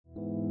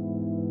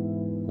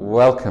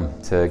Welcome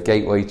to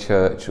Gateway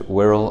Church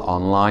Wirral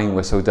Online.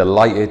 We're so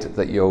delighted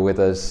that you're with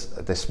us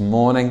this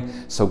morning.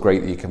 So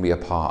great that you can be a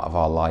part of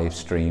our live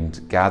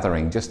streamed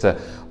gathering. Just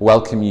to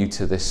welcome you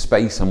to this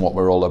space and what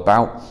we're all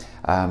about.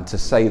 To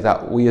say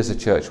that we as a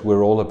church,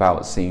 we're all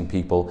about seeing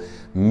people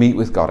meet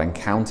with God,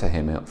 encounter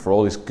Him for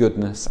all His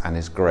goodness and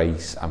His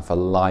grace, and for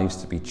lives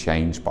to be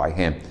changed by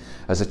Him.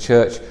 As a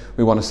church,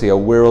 we want to see a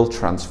world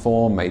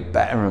transformed, made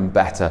better and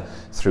better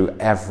through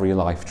every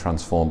life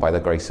transformed by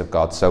the grace of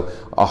God. So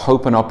our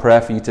hope and our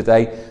prayer for you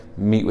today,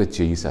 meet with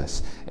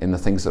Jesus in the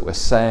things that we're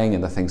saying,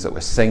 in the things that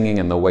we're singing,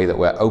 in the way that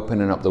we're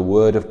opening up the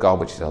Word of God,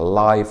 which is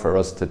alive for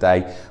us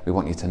today. We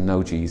want you to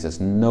know Jesus,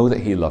 know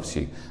that He loves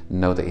you,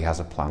 know that He has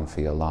a plan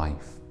for your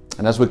life.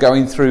 And as we're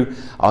going through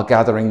our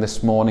gathering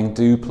this morning,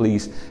 do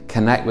please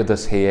connect with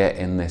us here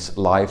in this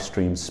live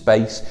stream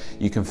space.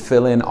 You can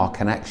fill in our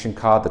connection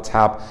card. The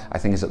tab, I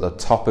think, is at the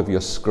top of your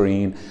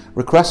screen.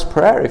 Request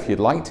prayer if you'd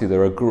like to.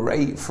 There are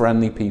great,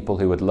 friendly people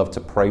who would love to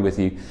pray with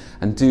you.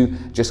 And do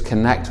just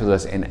connect with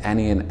us in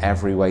any and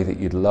every way that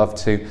you'd love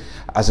to.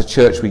 As a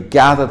church, we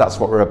gather. That's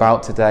what we're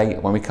about today.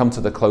 When we come to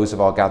the close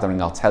of our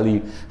gathering, I'll tell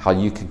you how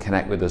you can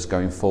connect with us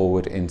going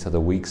forward into the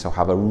week. So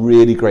have a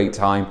really great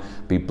time.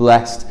 Be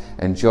blessed.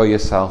 Enjoy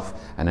yourself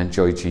and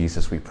enjoy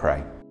Jesus, we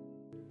pray.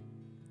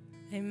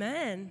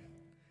 Amen.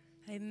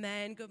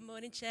 Amen. Good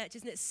morning, church.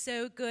 Isn't it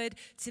so good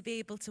to be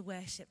able to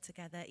worship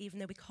together? Even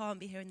though we can't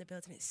be here in the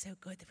building, it's so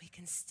good that we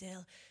can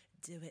still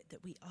do it,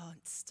 that we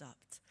aren't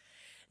stopped.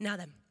 Now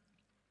then,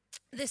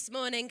 this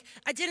morning,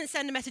 I didn't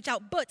send a message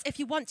out, but if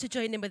you want to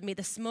join in with me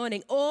this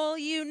morning, all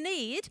you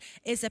need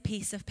is a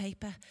piece of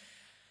paper.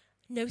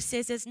 No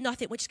scissors,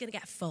 nothing. We're just going to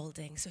get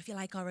folding. So if you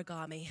like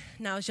origami,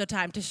 now's your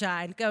time to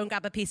shine. Go and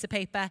grab a piece of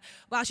paper.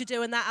 Whilst you're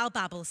doing that, I'll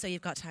babble, so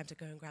you've got time to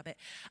go and grab it.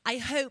 I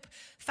hope,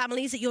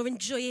 families, that you're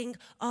enjoying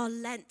our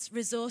Lent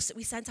resource that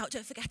we sent out.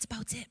 Don't forget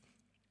about it.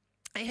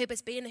 I hope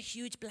it's been a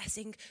huge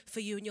blessing for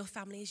you and your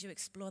family as you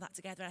explore that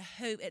together. I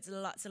hope it's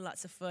lots and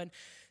lots of fun.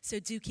 So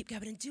do keep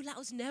going, and do let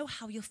us know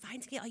how you're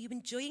finding it. Are you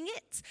enjoying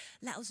it?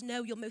 Let us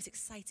know your most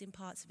exciting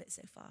parts of it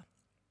so far.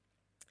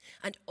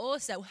 And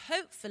also,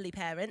 hopefully,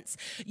 parents,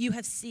 you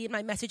have seen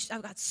my message.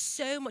 I've got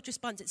so much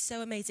response. It's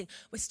so amazing.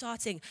 We're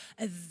starting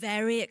a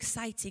very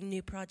exciting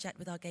new project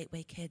with our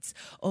Gateway kids,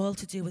 all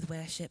to do with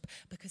worship,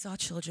 because our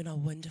children are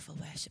wonderful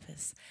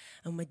worshipers.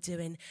 And we're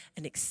doing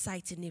an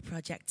exciting new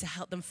project to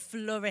help them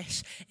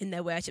flourish in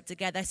their worship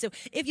together. So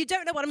if you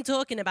don't know what I'm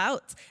talking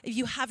about, if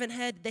you haven't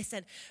heard this,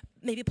 then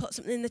maybe put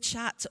something in the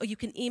chat, or you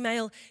can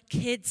email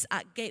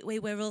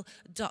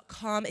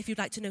kids@gatewaywirral.com if you'd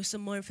like to know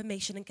some more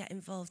information and get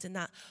involved in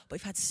that. But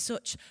we've had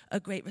such a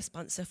great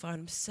response so far,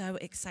 and I'm so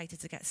excited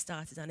to get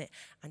started on it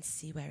and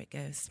see where it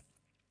goes.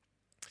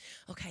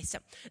 Okay, so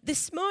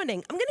this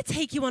morning, I'm going to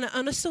take you on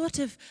a sort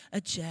of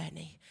a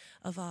journey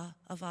of our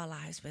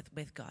lives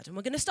with God. And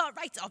we're going to start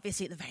right,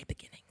 obviously, at the very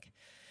beginning,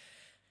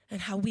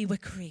 and how we were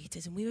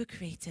created. And we were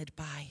created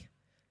by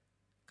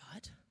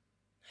God.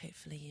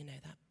 Hopefully you know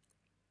that.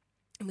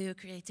 And we were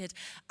created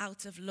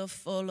out of love,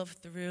 for love,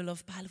 through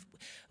love, by love.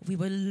 We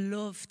were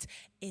loved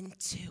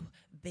into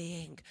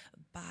being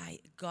by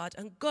God.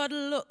 And God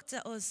looked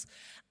at us,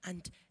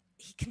 and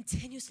He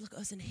continues to look at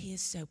us, and He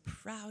is so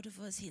proud of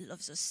us. He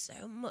loves us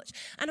so much.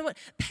 And I want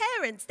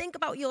parents, think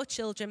about your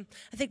children.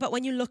 I think about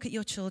when you look at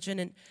your children,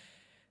 and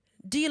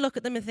do you look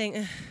at them and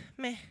think,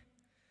 meh?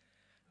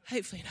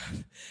 Hopefully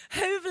not.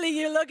 Hopefully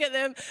you look at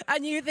them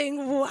and you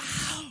think,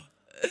 wow.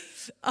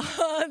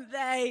 Aren't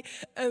they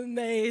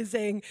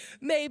amazing?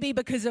 Maybe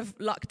because of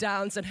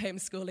lockdowns and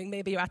homeschooling,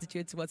 maybe your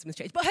attitude towards them has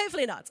changed, but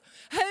hopefully not.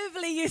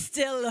 Hopefully you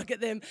still look at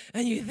them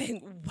and you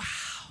think,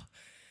 wow,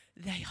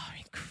 they are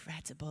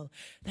incredible.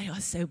 They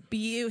are so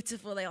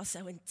beautiful. They are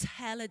so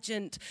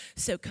intelligent,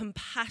 so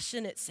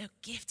compassionate, so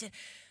gifted.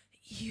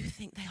 You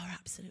think they are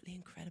absolutely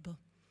incredible.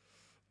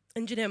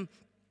 And you know,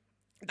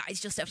 that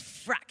is just a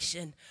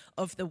fraction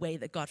of the way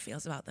that God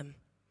feels about them.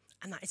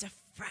 And that is a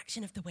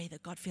fraction of the way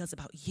that God feels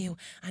about you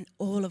and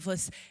all of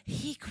us.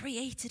 He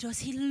created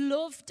us. He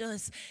loved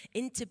us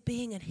into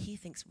being, and He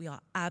thinks we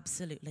are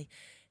absolutely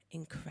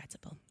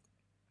incredible.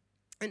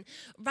 And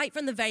right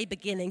from the very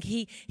beginning,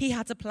 he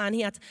had a plan.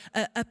 He had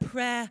a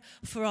prayer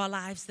for our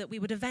lives that we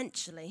would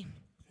eventually,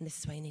 and this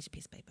is why you need a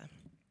piece of paper,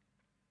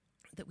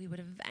 that we would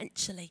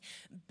eventually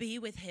be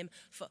with Him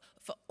for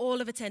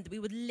all of eternity, that we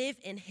would live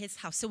in His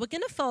house. So we're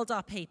going to fold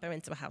our paper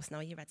into a house. Now,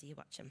 are you ready? You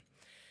watch Him.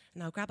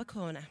 Now grab a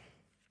corner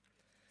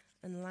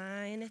and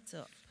line it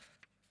up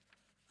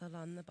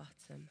along the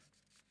bottom.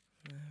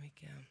 There we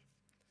go.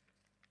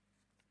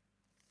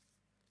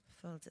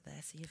 Fold it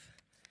there. So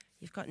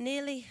you've got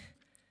nearly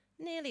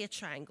a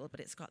triangle,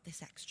 but it's got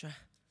this extra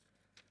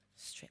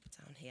strip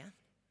down here.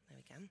 There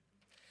we go.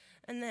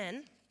 And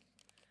then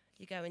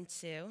you're going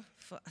to,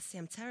 see,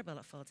 I'm terrible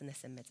at folding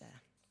this in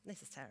midair.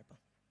 This is terrible.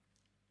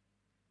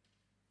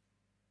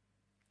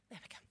 There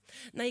we go.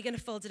 Now you're going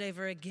to fold it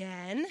over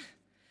again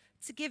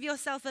to give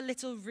yourself a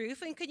little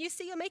roof. And can you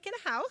see you're making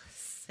a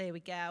house? Here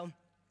we go.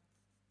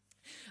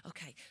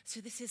 Okay,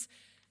 so this is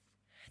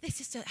this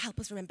is to help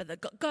us remember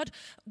that God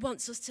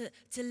wants us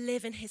to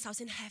live in his house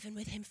in heaven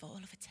with him for all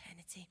of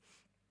eternity.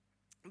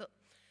 But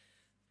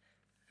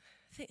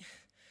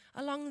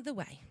along the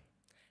way,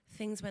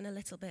 things went a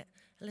little bit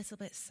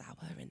sour,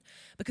 and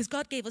because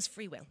God gave us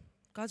free will.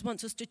 God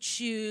wants us to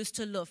choose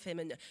to love him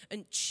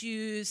and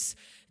choose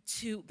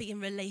to be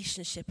in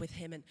relationship with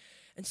him.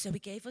 And so he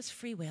gave us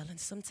free will, and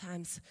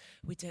sometimes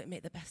we don't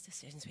make the best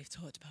decisions. We've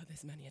talked about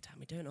this many a time.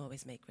 We don't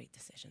always make great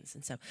decisions.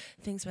 And so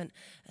things went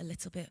a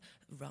little bit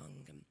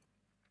wrong.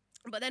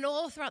 But then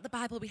all throughout the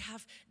Bible, we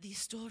have these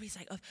stories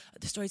like of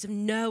the stories of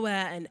Noah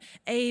and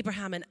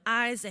Abraham and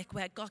Isaac,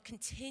 where God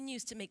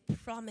continues to make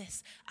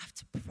promise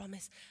after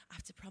promise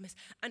after promise.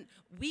 And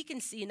we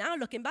can see now,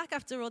 looking back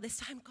after all this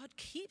time, God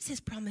keeps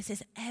his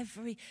promises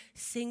every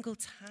single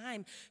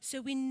time. So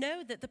we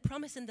know that the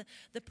promise and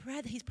the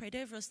prayer that he's prayed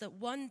over us, that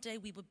one day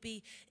we would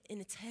be in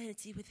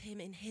eternity with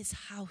him, in his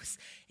house,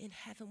 in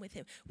heaven with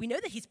him. We know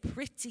that he's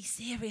pretty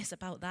serious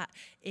about that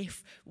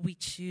if we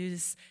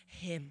choose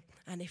him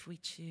and if we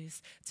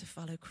choose to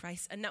follow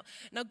Christ. And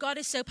now God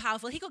is so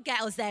powerful, he could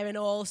get us there in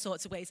all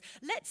sorts of ways.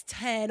 Let's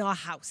turn our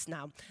house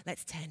now.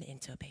 Let's turn it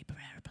into a paper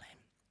aeroplane.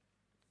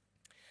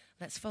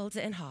 Let's fold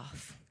it in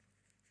half.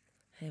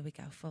 Here we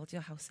go. Fold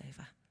your house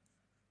over.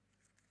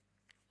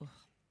 Oh.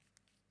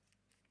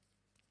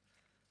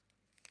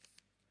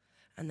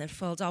 And then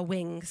fold our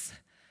wings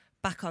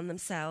back on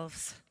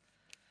themselves.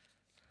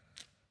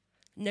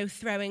 No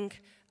throwing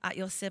at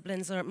your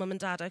siblings or at mum and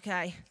dad,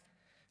 okay?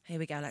 Here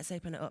we go, let's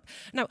open it up.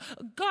 Now,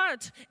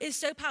 God is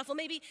so powerful.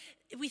 Maybe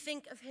if we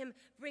think of him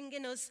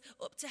bringing us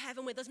up to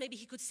heaven with us, maybe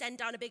he could send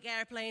down a big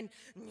airplane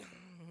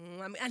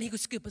and he could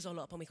scoop us all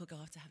up and we could go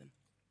off to heaven.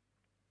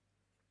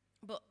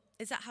 But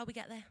is that how we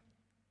get there?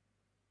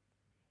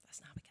 That's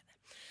not how we get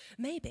there.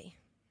 Maybe,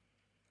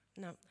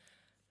 now,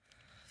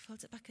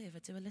 fold it back over,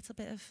 do a little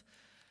bit of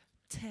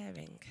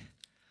tearing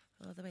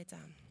all the way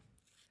down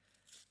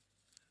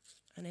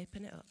and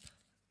open it up.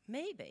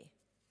 Maybe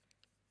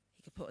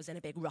he could put us in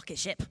a big rocket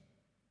ship.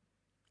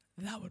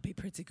 That would be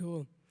pretty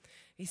cool.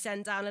 He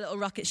send down a little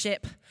rocket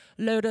ship,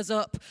 load us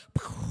up,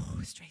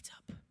 straight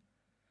up.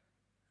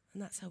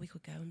 And that's how we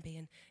could go and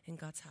be in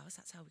God's house.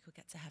 That's how we could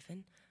get to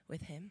heaven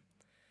with him.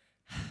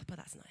 But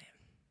that's not it.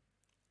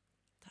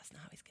 That's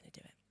not how he's going to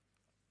do it.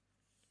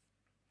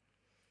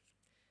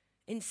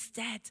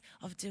 Instead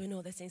of doing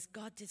all those things,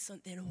 God did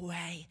something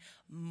way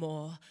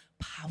more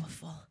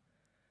powerful.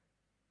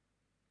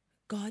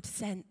 God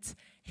sent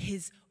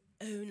his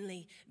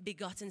only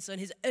begotten son,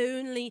 his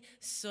only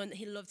son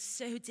he loved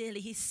so dearly.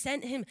 He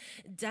sent him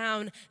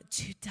down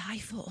to die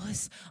for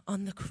us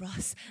on the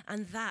cross.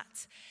 And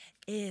that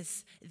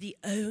is the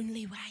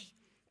only way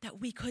that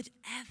we could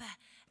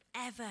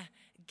ever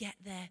get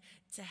there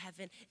to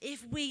heaven.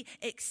 If we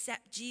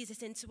accept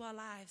Jesus into our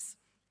lives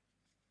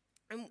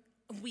and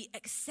we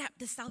accept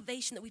the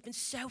salvation that we've been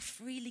so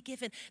freely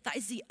given, that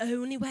is the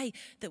only way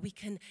that we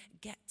can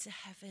get to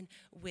heaven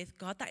with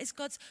God. That is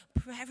God's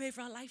prayer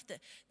over our life,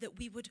 that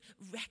we would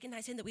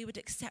recognize him, that we would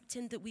accept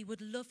him, that we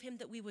would love him,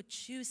 that we would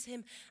choose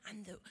him,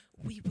 and that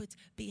we would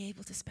be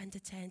able to spend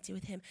eternity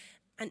with him.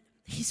 And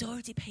he's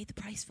already paid the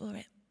price for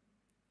it.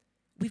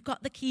 We've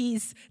got the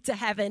keys to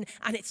heaven,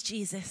 and it's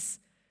Jesus.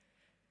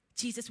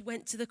 Jesus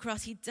went to the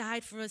cross. He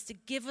died for us to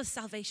give us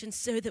salvation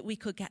so that we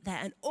could get there.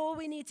 And all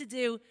we need to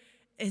do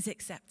is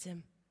accept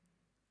him.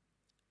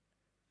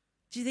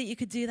 Do you think you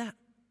could do that?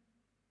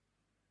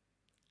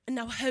 And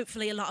now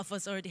hopefully a lot of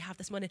us already have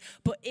this morning,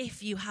 but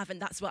if you haven't,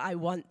 that's what I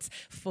want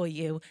for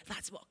you.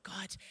 That's what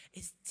God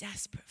is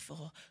desperate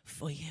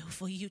for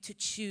you to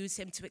choose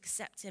him, to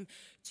accept him,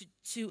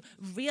 to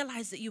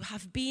realize that you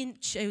have been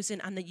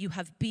chosen and that you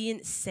have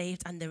been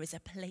saved, and there is a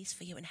place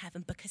for you in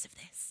heaven because of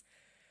this,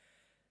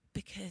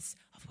 because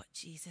of what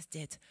Jesus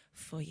did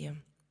for you.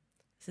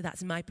 So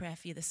that's my prayer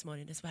for you this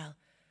morning as well,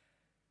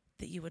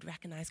 that you would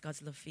recognize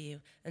God's love for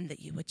you and that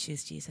you would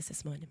choose Jesus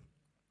this morning.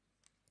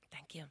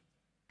 Thank you.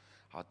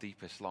 Our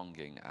deepest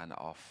longing and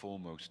our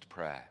foremost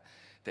prayer,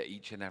 that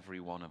each and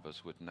every one of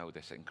us would know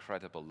this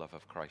incredible love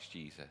of Christ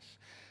Jesus,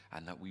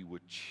 and that we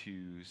would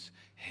choose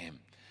him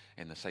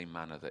in the same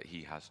manner that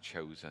he has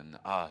chosen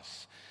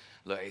us.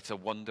 Look, it's a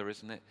wonder,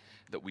 isn't it,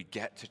 that we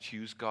get to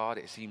choose God.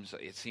 It seems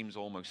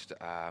almost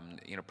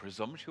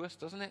presumptuous,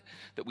 doesn't it,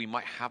 that we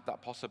might have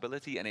that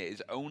possibility, and it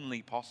is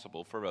only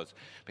possible for us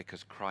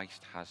because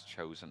Christ has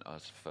chosen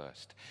us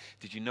first.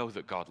 Did you know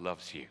that God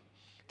loves you?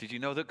 Did you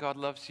know that God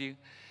loves you?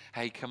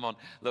 Hey, come on.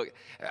 Look,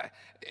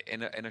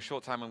 in a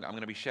short time, I'm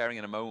going to be sharing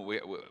in a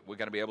moment. We're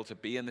going to be able to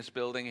be in this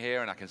building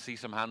here, and I can see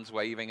some hands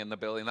waving in the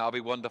building. That'll be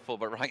wonderful.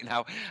 But right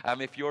now,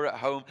 if you're at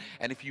home,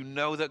 and if you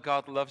know that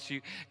God loves you,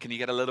 can you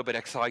get a little bit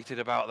excited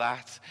about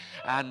that?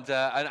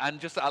 And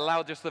just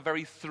allow just the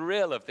very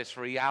thrill of this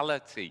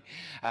reality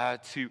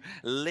to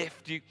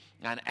lift you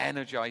and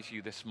energize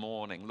you this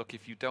morning. Look,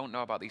 if you don't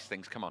know about these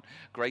things, come on.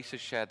 Grace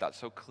has shared that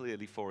so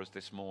clearly for us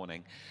this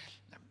morning.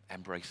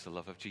 Embrace the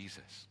love of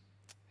Jesus.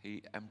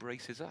 He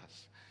embraces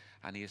us,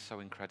 and he is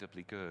so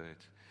incredibly good.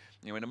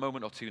 In a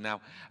moment or two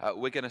now,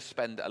 we're going to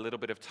spend a little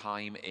bit of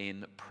time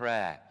in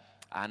prayer.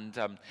 And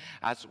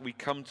as we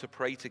come to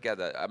pray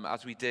together,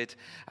 as we did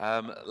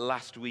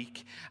last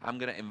week, I'm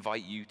going to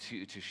invite you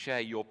to share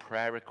your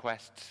prayer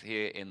requests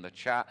here in the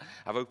chat.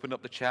 I've opened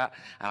up the chat,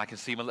 and I can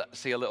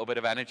see a little bit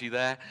of energy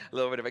there, a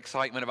little bit of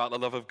excitement about the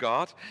love of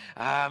God,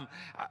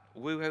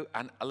 woo-hoo,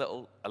 and a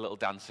little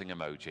dancing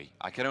emoji.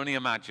 I can only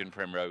imagine,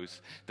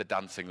 Primrose, the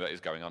dancing that is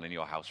going on in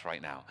your house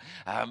right now.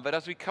 But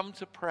as we come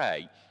to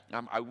pray,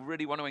 I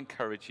really want to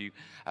encourage you,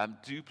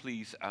 do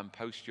please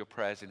post your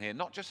prayers in here,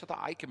 not just so that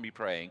I can be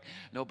praying,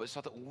 no, but so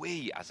that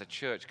we as a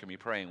church can be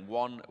praying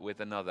one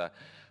with another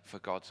for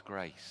God's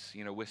grace.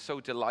 You know, we're so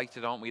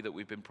delighted, aren't we, that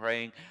we've been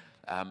praying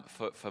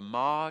for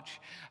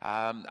Marge,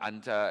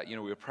 we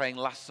were praying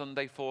last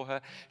Sunday for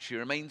her. She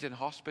remains in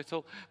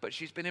hospital, but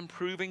she's been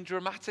improving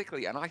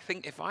dramatically, and I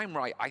think, if I'm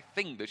right, I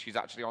think that she's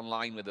actually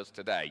online with us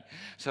today.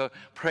 So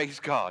praise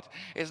God.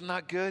 Isn't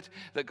that good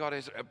that God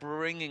is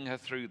bringing her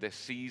through this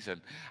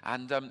season?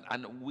 And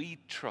we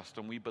trust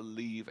and we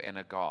believe in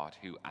a God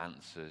who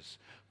answers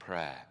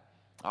prayer.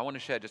 I want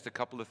to share just a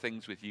couple of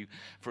things with you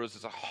for us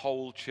as a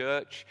whole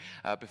church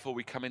before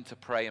we come in to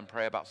pray and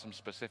pray about some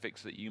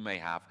specifics that you may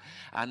have.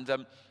 And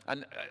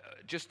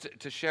just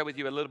to share with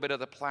you a little bit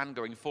of the plan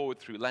going forward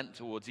through Lent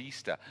towards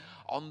Easter.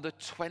 On the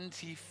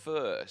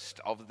 21st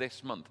of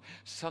this month,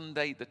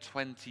 Sunday the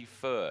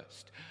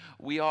 21st,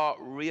 we are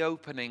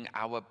reopening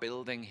our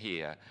building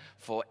here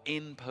for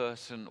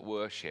in-person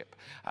worship.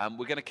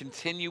 We're going to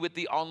continue with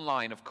the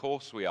online, of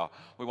course we are.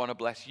 We want to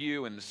bless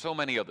you and so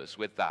many others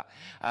with that.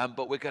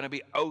 But we're going to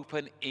be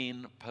open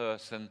in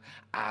person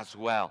as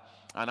well.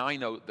 And I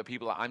know the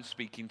people that I'm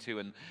speaking to,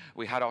 and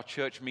we had our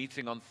church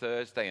meeting on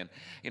Thursday,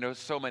 and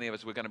so many of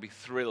us were going to be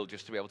thrilled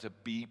just to be able to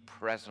be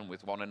present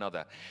with one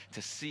another,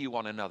 to see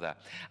one another.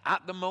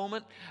 At the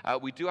moment,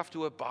 we do have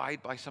to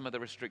abide by some of the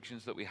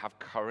restrictions that we have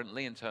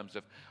currently in terms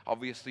of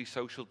obviously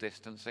social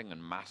distancing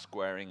and mask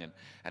wearing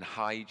and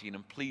hygiene.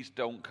 And please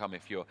don't come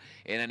if you're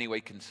in any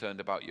way concerned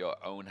about your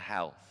own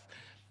health.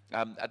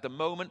 At the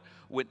moment,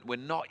 we're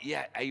not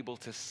yet able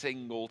to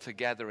sing all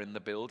together in the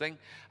building,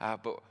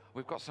 but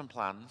we've got some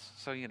plans,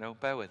 so,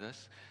 bear with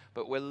us.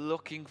 But we're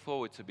looking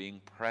forward to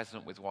being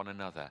present with one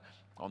another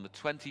on the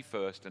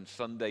 21st and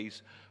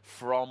Sundays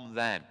from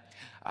then,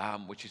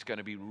 which is going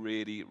to be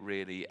really,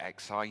 really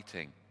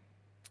exciting.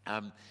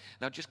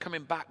 Now, just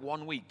coming back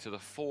 1 week to the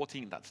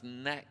 14th, that's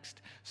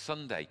next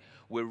Sunday,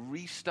 we're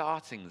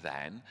restarting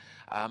then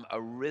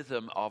a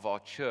rhythm of our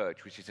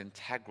church which is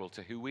integral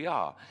to who we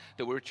are.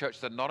 That we're a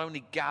church that not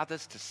only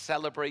gathers to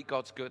celebrate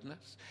God's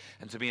goodness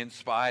and to be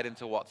inspired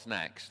into what's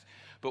next,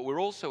 but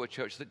we're also a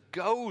church that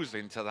goes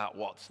into that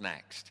what's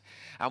next.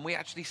 And we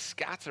actually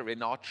scatter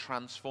in our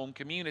transformed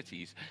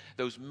communities,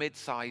 those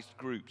mid-sized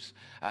groups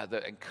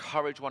that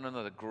encourage one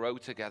another, grow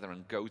together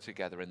and go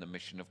together in the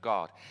mission of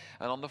God.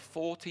 And on the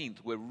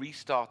 14th, we're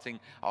restarting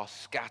our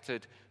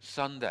scattered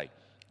Sunday.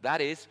 That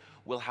is,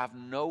 we'll have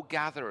no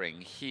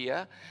gathering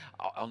here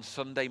on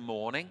Sunday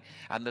morning,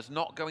 and there's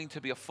not going to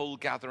be a full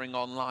gathering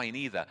online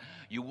either.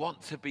 You want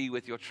to be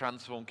with your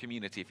transformed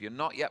community. If you're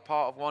not yet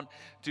part of one,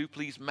 do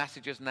please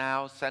message us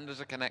now, send us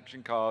a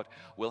connection card.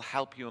 We'll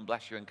help you and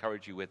bless you,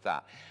 encourage you with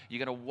that.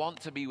 You're going to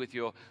want to be with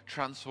your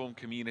transformed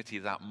community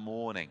that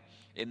morning.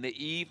 In the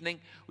evening,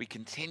 we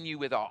continue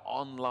with our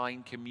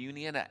online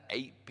communion at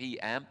 8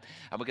 p.m.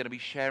 and we're going to be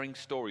sharing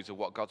stories of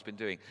what God's been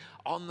doing.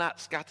 On that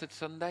scattered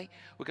Sunday,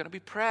 we're going to be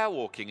prayer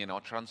walking in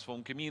our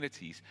transformed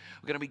communities.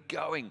 We're going to be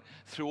going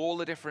through all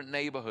the different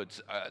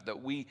neighborhoods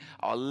that we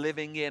are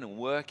living in and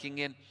working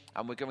in,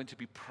 and we're going to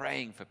be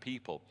praying for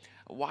people.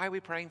 Why are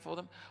we praying for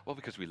them? Well,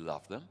 because we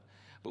love them.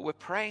 But we're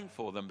praying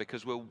for them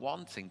because we're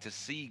wanting to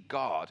see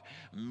God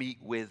meet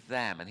with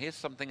them. And here's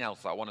something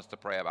else I want us to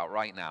pray about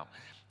right now.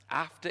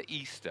 After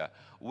Easter,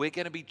 we're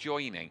going to be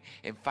joining,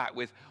 in fact,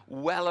 with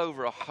well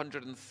over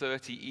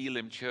 130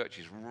 Elim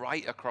churches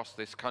right across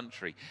this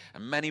country,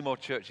 and many more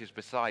churches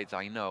besides,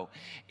 I know,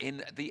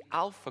 in the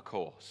Alpha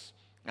course.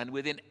 And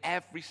within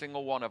every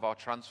single one of our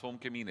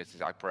transformed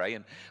communities, I pray,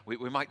 and we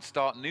might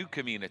start new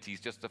communities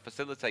just to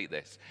facilitate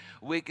this,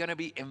 we're going to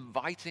be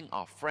inviting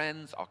our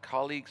friends, our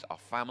colleagues, our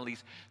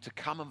families to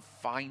come and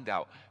find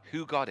out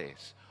who God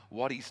is,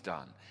 what he's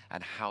done,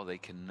 and how they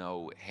can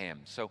know him.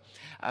 So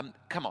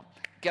come on,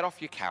 get off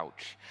your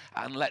couch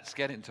and let's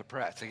get into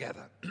prayer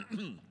together.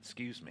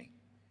 Excuse me.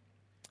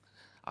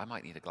 I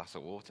might need a glass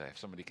of water if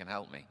somebody can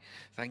help me.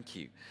 Thank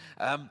you.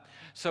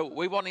 So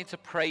we're wanting to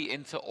pray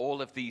into all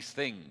of these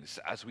things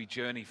as we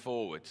journey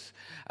forwards.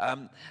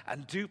 And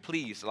do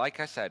please,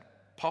 like I said,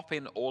 pop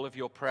in all of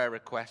your prayer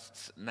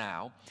requests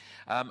now.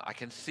 I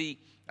can see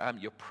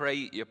you're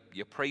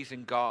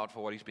praising God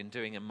for what he's been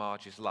doing in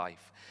Marge's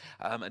life.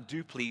 And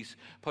do please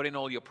put in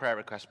all your prayer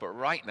requests. But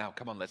right now,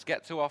 come on, let's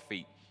get to our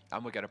feet.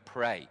 And we're going to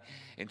pray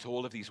into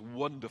all of these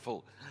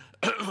wonderful,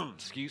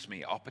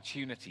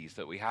 opportunities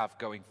that we have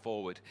going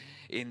forward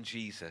in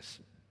Jesus.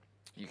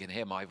 You can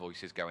hear my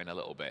voices going a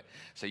little bit,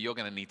 so you're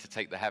going to need to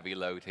take the heavy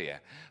load here.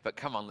 But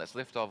come on, let's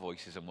lift our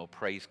voices and we'll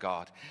praise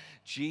God.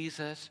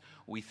 Jesus,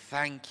 we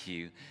thank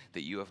you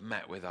that you have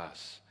met with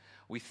us.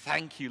 We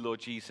thank you, Lord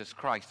Jesus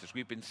Christ, as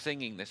we've been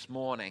singing this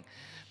morning,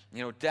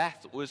 You know,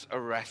 death was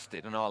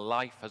arrested and our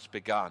life has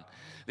begun.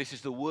 This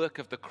is the work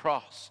of the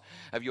cross,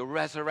 of your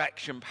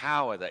resurrection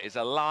power that is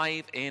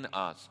alive in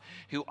us,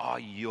 who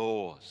are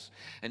yours.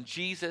 And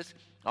Jesus,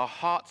 our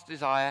heart's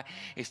desire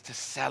is to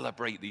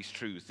celebrate these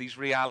truths, these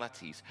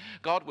realities.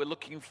 God, we're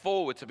looking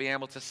forward to being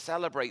able to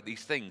celebrate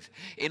these things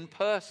in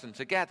person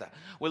together.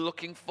 We're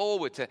looking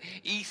forward to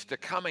Easter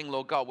coming,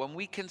 Lord God, when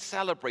we can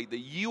celebrate that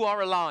you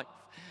are alive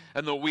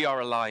and that we are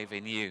alive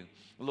in you.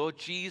 Lord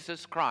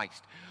Jesus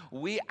Christ,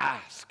 we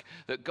ask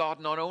that, God,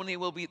 not only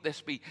will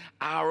this be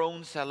our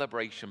own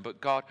celebration, but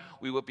God,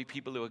 we will be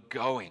people who are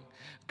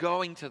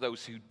going to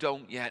those who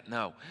don't yet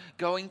know,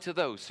 going to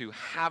those who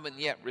haven't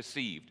yet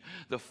received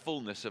the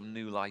fullness of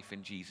new life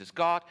in Jesus.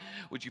 God,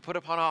 would you put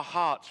upon our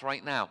hearts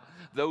right now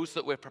those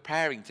that we're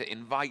preparing to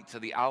invite to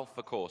the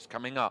Alpha course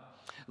coming up?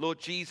 Lord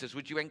Jesus,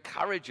 would you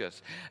encourage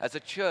us as a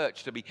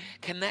church to be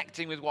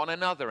connecting with one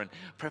another and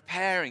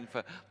preparing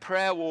for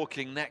prayer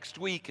walking next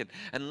week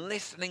and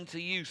listening to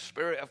you,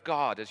 Spirit of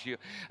God, as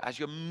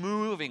you're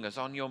moving us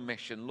on your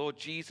mission. Lord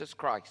Jesus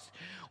Christ,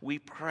 we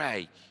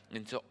pray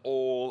into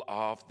all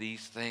of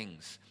these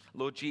things.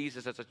 Lord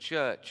Jesus, as a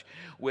church,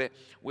 we're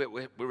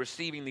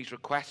receiving these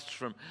requests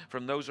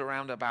from those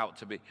around about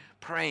to be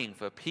praying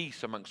for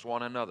peace amongst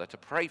one another, to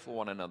pray for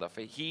one another,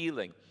 for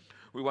healing.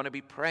 We want to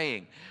be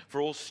praying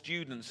for all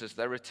students as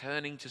they're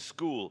returning to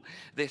school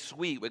this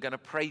week. We're going to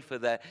pray for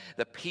the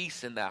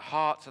peace in their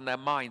hearts and their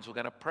minds. We're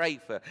going to pray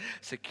for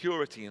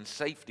security and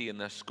safety in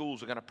their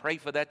schools. We're going to pray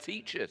for their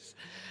teachers,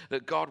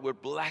 that God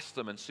would bless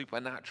them and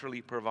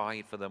supernaturally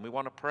provide for them. We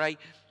want to pray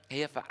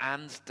here for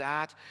Anne's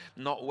dad,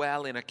 not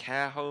well in a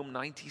care home,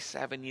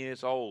 97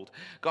 years old.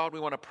 God,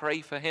 we want to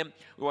pray for him.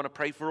 We want to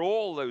pray for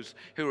all those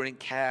who are in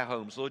care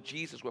homes. Lord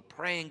Jesus, we're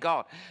praying,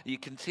 God, that you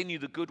continue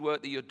the good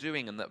work that you're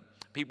doing and that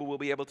people will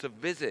be able to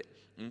visit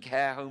in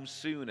care homes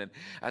soon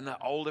and that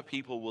older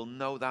people will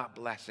know that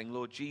blessing.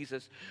 Lord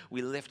Jesus,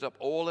 we lift up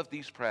all of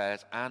these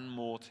prayers and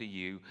more to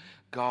you.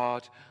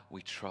 God,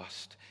 we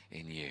trust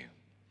in you.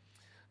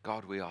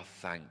 God, we are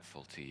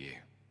thankful to you.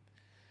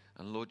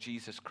 And Lord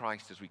Jesus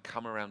Christ, as we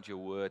come around your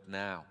word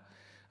now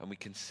and we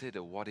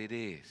consider what it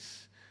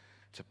is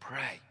to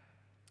pray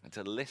and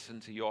to listen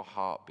to your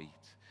heartbeat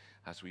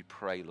as we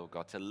pray, Lord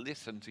God, to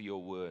listen to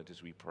your word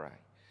as we pray,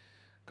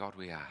 God,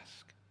 we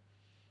ask,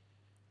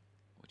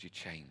 would you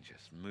change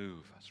us,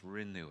 move us,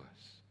 renew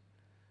us?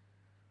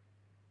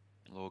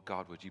 Lord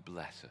God, would you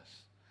bless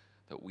us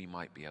that we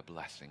might be a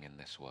blessing in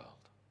this world?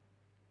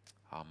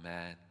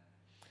 Amen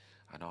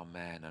and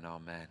amen and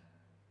amen.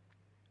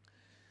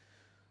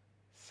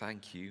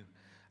 Thank you,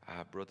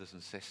 brothers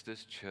and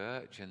sisters,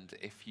 church. And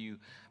if you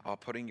are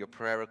putting your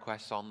prayer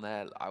requests on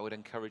there, I would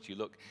encourage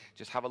you,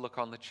 just have a look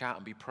on the chat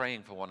and be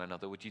praying for one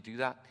another. Would you do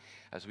that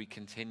as we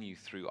continue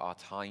through our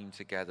time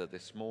together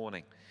this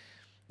morning?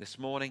 This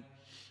morning,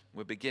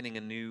 we're beginning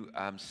a new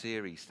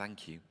series.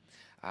 Thank you.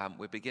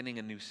 We're beginning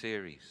a new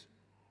series.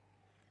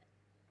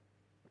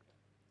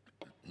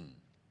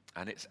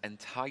 And it's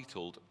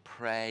entitled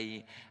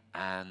Pray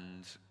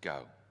and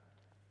Go.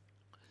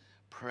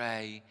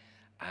 Pray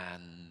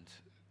and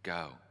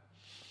Go.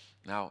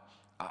 Now,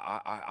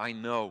 I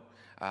know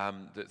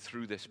that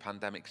through this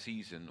pandemic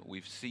season,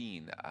 we've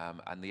seen,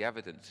 and the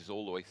evidence is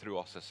all the way through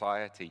our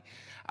society,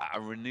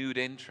 a renewed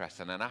interest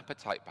and an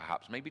appetite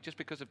perhaps, maybe just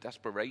because of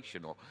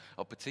desperation or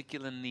a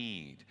particular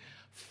need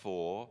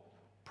for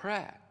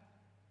prayer.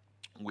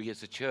 We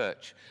as a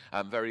church,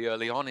 very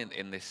early on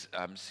in this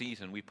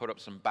season, we put up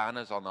some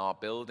banners on our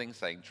building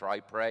saying, try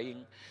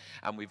praying.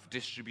 And we've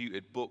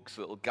distributed books,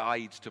 little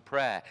guides to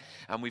prayer.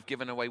 And we've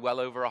given away well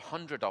over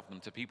 100 of them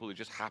to people who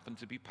just happen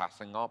to be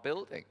passing our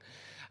building.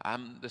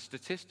 The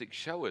statistics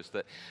show us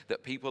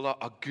that people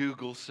are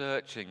Google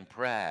searching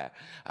prayer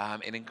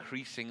in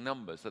increasing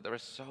numbers, that there are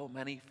so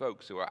many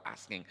folks who are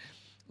asking,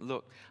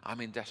 look,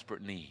 I'm in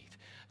desperate need.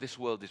 This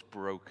world is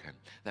broken.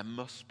 There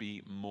must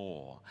be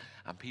more.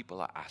 And people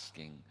are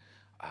asking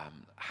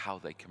how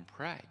they can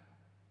pray.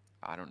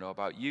 I don't know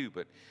about you,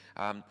 but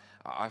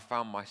I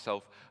found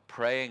myself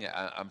praying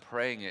and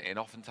praying in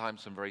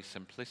oftentimes some very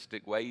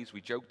simplistic ways.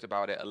 We joked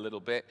about it a little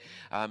bit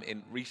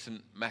in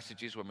recent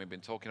messages when we've been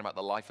talking about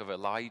the life of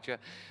Elijah,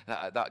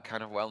 that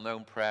kind of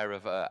well-known prayer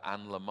of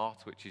Anne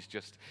Lamott, which is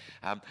just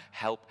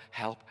help,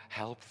 help,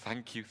 help,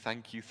 thank you,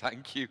 thank you,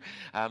 thank you.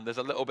 There's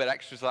a little bit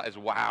extra to that is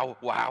wow,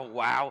 wow,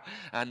 wow.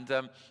 And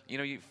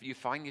you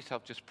find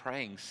yourself just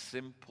praying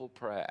simple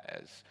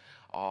prayers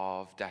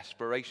of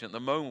desperation. At the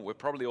moment, we're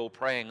probably all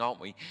praying, aren't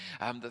we,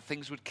 that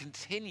things would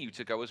continue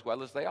to go as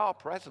well as they are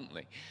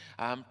presently.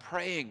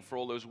 Praying for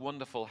all those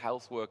wonderful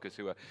health workers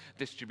who are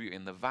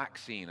distributing the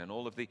vaccine and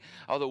all of the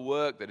other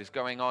work that is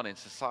going on in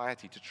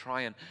society to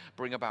try and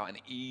bring about an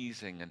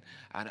easing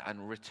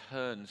and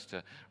returns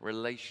to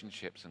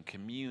relationships and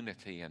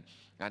community and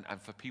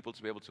for people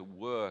to be able to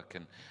work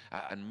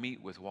and meet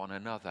with one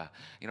another.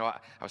 I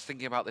was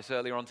thinking about this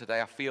earlier on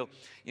today. I feel,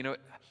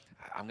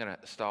 I'm going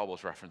to, Star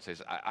Wars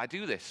references. I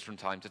do this from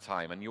time to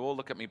time, and you all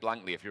look at me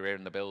blankly if you're here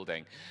in the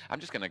building. I'm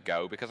just going to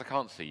go because I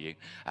can't see you.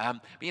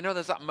 But you know,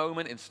 there's that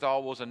moment in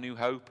Star Wars A New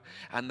Hope,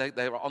 and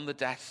they're on the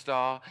Death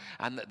Star,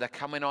 and they're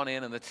coming on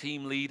in, and the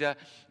team leader,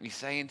 he's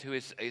saying to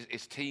his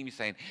team, he's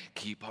saying,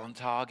 keep on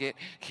target,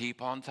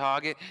 keep on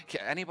target.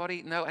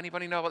 Anybody know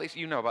about this?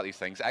 You know about these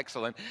things.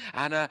 Excellent.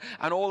 And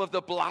all of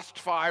the blast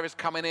fire is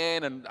coming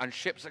in, and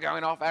ships are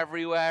going off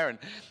everywhere,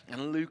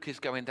 and Luke is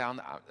going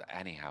down.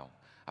 Anyhow,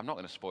 I'm not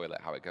going to spoil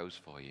it how it goes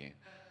for you.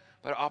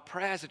 But our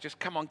prayers are just,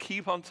 come on,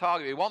 keep on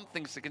target. We want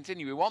things to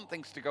continue. We want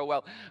things to go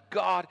well.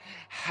 God,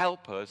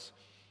 help us.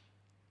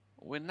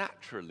 We're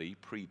naturally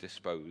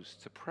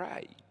predisposed to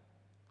pray.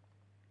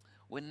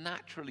 We're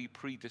naturally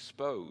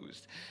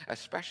predisposed,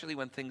 especially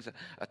when things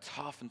are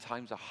tough and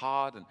times are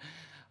hard, and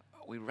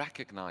we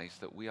recognize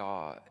that we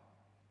are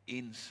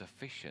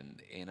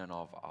insufficient in and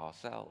of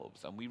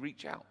ourselves, and we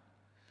reach out.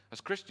 As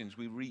Christians,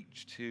 we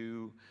reach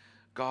to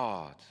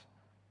God.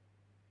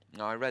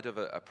 Now, I read of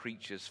a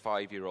preacher's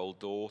 5-year-old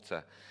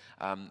daughter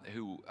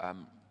who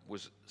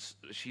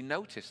she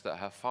noticed that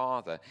her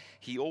father,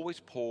 he always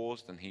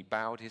paused and he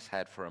bowed his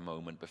head for a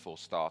moment before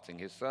starting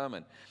his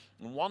sermon.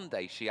 And one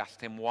day she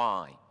asked him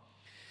why.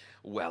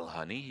 Well,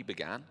 honey, he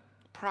began,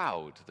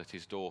 proud that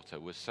his daughter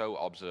was so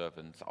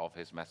observant of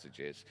his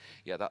messages.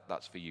 Yeah,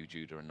 that's for you,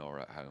 Judah and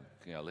Nora at home.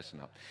 Listen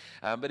up.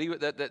 But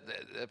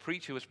the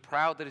preacher was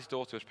proud that his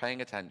daughter was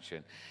paying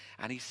attention.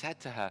 And he said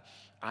to her,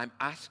 I'm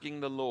asking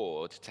the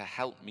Lord to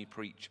help me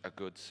preach a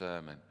good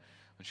sermon.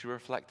 And she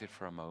reflected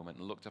for a moment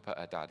and looked up at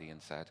her daddy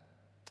and said,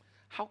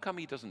 how come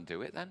he doesn't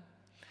do it then?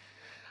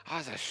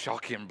 That's a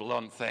shocking,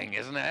 blunt thing,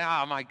 isn't it?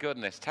 Oh, my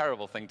goodness,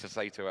 terrible thing to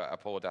say to a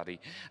poor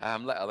daddy,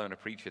 let alone a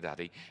preacher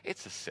daddy.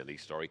 It's a silly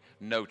story,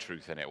 no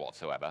truth in it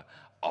whatsoever,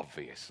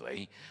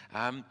 obviously.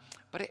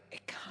 But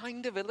it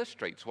kind of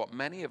illustrates what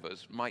many of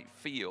us might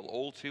feel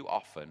all too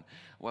often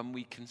when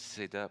we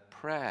consider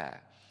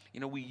prayer.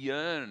 We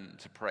yearn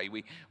to pray.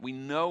 We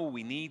know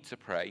we need to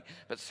pray,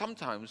 but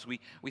sometimes we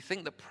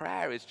think that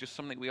prayer is just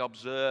something we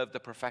observe the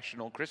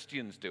professional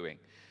Christians doing.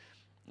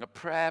 A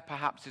prayer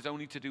perhaps is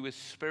only to do with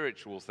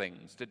spiritual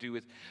things, to do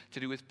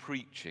with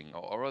preaching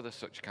or other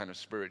such kind of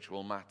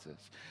spiritual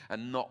matters,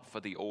 and not for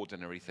the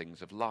ordinary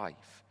things of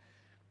life.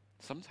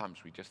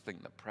 Sometimes we just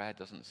think that prayer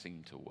doesn't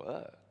seem to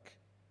work.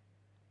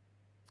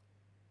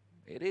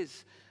 It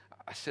is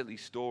a silly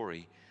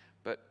story,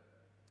 but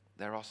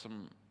there are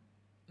some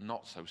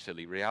not so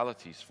silly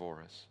realities for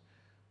us.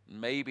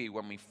 Maybe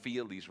when we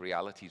feel these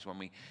realities, when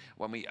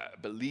we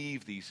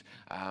believe these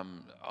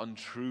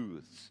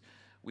untruths,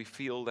 we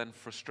feel then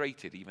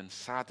frustrated, even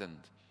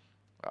saddened,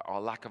 at our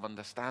lack of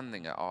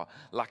understanding, at our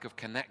lack of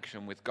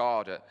connection with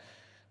God.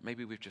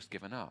 Maybe we've just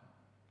given up.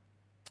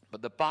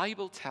 But the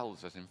Bible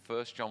tells us in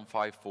 1 John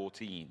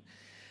 5:14,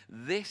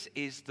 this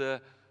is the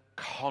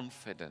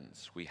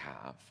confidence we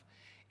have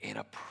in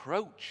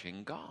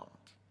approaching God,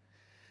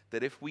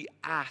 that if we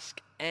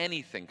ask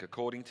anything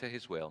according to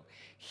his will,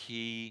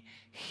 he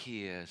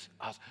hears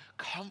us.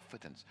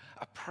 Confidence,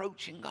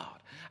 approaching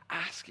God,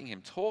 asking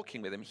him,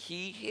 talking with him,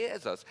 he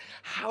hears us.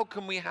 How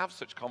can we have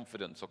such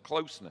confidence or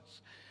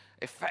closeness,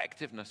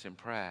 effectiveness in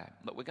prayer?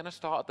 Look, we're going to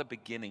start at the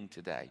beginning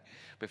today,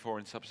 before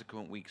in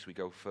subsequent weeks we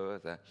go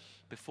further.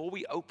 Before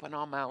we open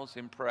our mouths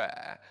in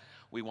prayer,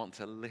 we want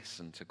to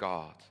listen to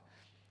God.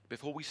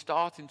 Before we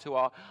start into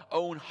our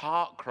own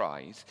heart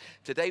cries,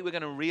 today we're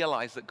going to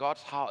realize that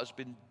God's heart has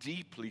been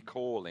deeply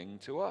calling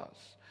to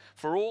us.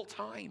 For all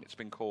time, it's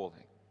been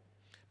calling.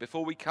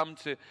 Before we come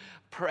to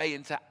pray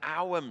into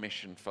our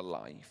mission for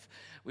life,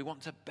 we want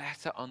to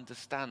better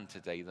understand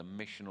today the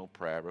missional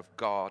prayer of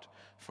God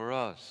for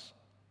us.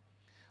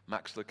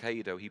 Max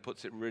Lucado, he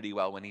puts it really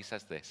well when he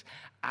says this: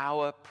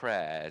 our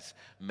prayers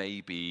may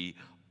be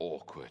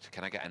awkward.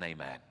 Can I get an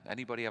amen?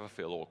 Anybody ever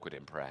feel awkward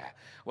in prayer?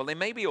 Well, they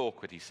may be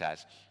awkward, he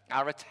says.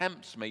 Our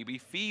attempts may be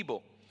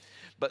feeble.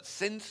 But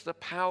since the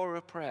power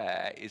of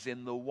prayer is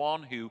in the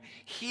one who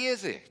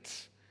hears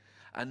it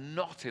and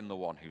not in the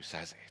one who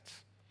says it,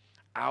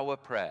 our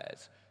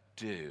prayers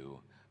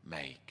do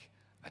make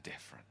a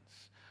difference.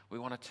 We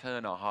want to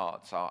turn our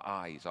hearts, our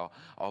eyes,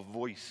 our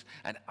voice,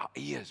 and our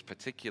ears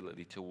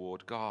particularly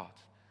toward God.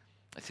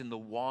 It's in the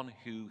one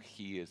who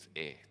hears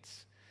it.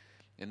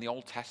 In the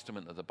Old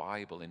Testament of the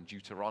Bible, in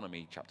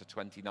Deuteronomy chapter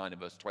 29 and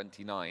verse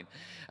 29,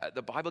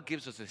 the Bible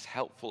gives us this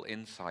helpful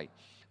insight.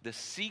 The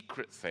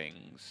secret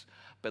things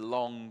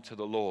belong to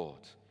the Lord,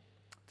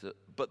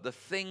 but the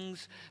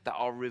things that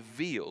are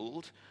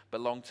revealed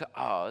belong to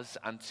us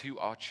and to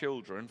our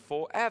children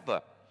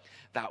forever,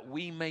 that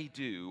we may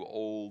do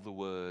all the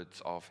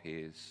words of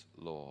his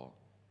law.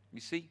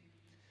 You see,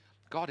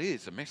 God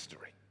is a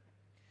mystery,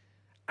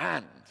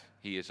 and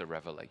he is a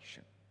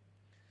revelation.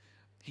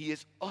 He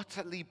is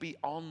utterly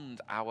beyond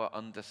our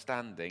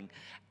understanding,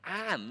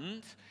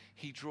 and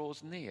he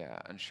draws near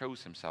and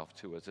shows himself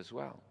to us as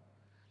well.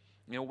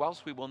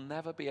 Whilst we will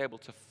never be able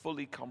to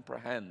fully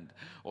comprehend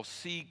or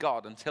see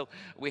God until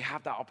we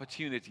have that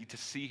opportunity to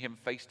see him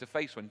face to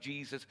face when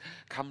Jesus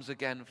comes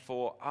again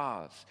for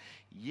us,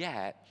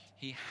 yet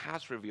he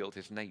has revealed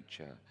his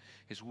nature,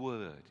 his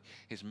word,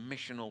 his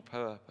missional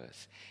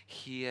purpose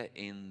here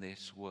in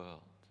this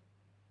world.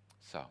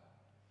 So,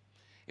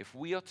 if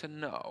we are to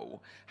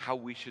know how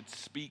we should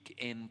speak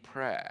in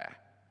prayer,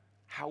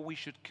 how we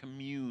should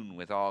commune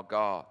with our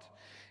God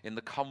in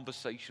the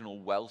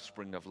conversational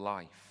wellspring of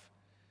life,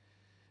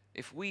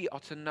 if we are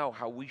to know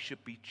how we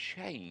should be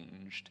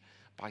changed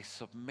by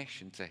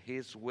submission to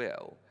his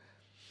will,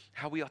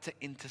 how we are to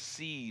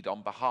intercede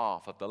on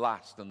behalf of the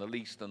last and the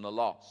least and the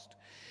lost,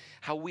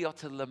 how we are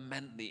to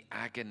lament the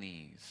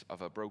agonies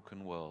of a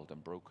broken world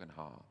and broken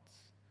hearts,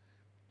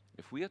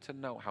 if we are to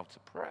know how to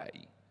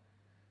pray,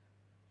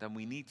 then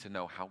we need to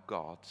know how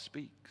God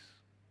speaks,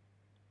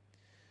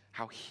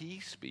 how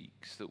he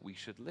speaks, that we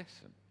should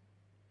listen,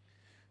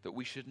 that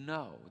we should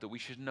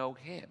know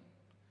him,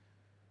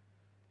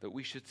 that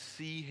we should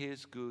see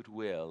his good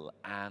will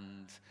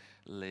and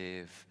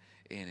live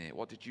in it.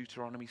 What did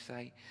Deuteronomy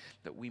say?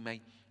 That we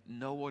may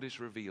know what is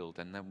revealed,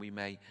 and then we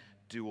may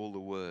do all the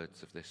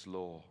words of this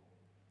law.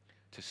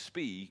 To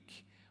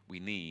speak, we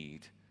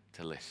need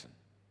to listen.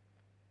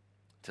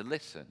 To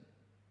listen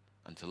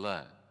and to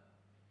learn.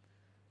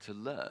 To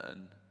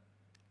learn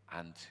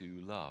and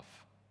to love.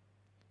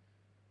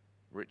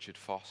 Richard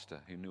Foster,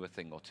 who knew a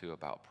thing or two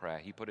about prayer,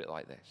 he put it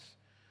like this: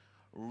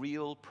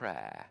 real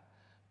prayer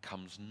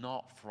comes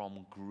not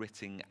from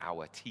gritting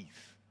our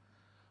teeth,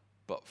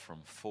 but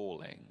from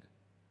falling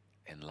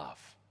in love.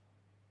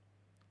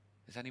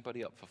 Is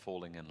anybody up for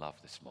falling in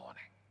love this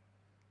morning?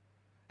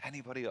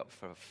 Anybody up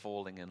for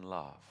falling in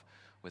love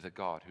with a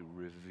God who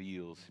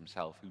reveals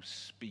himself, who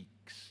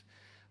speaks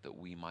that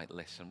we might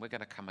listen? We're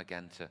going to come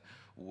again to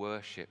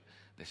worship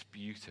this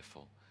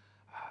beautiful,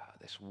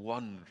 this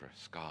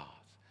wondrous God.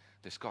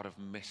 This God of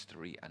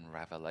mystery and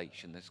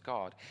revelation, this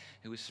God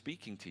who is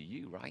speaking to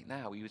you right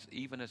now,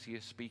 even as he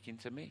is speaking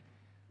to me.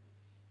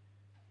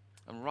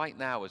 And right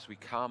now, as we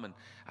come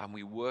and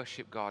we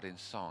worship God in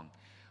song,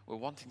 we're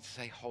wanting to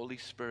say, Holy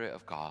Spirit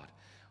of God,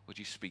 would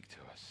you speak to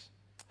us?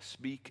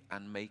 Speak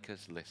and make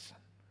us listen.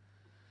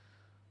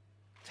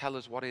 Tell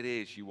us what it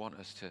is you want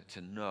us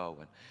to know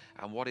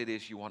and what it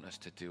is you want us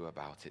to do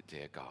about it,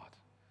 dear God.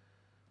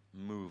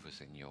 Move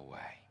us in your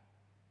way.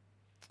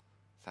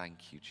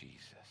 Thank you,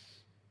 Jesus.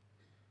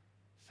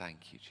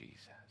 Thank you,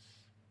 Jesus.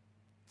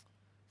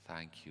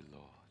 Thank you,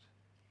 Lord.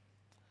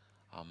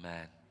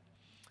 Amen.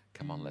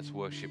 Come on, let's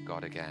worship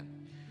God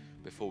again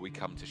before we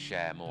come to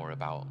share more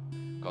about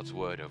God's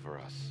word over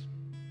us.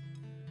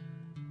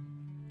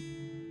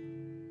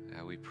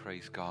 We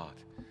praise God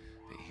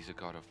that he's a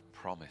God of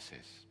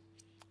promises,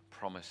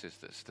 promises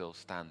that still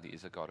stand. He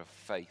is a God of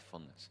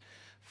faithfulness,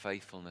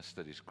 faithfulness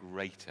that is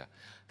greater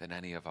than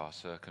any of our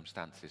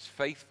circumstances,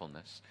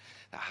 faithfulness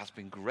that has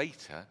been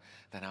greater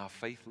than our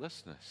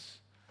faithlessness.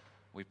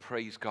 We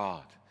praise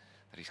God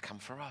that he's come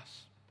for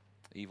us,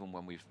 even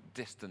when we've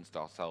distanced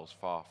ourselves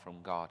far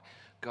from God.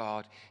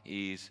 God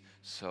is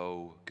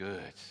so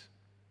good.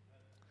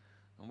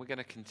 And we're going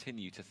to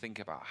continue to think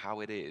about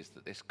how it is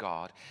that this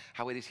God,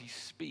 how it is he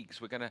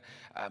speaks. We're going to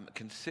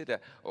consider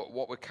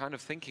what we're kind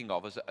of thinking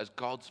of as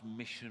God's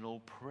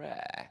missional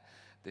prayer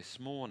this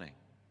morning.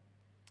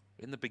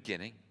 In the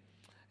beginning,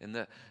 in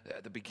the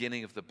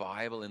beginning of the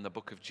Bible, in the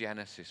book of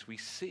Genesis, we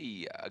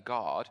see a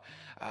God,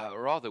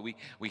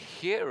 we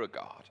hear a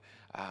God,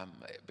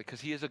 because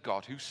he is a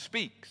God who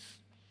speaks.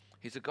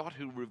 He's a God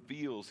who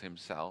reveals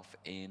himself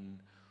in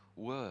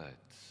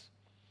words.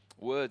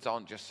 Words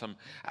aren't just some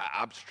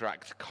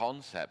abstract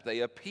concept.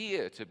 They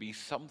appear to be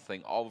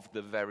something of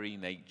the very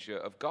nature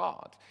of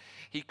God.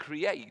 He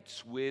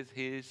creates with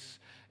his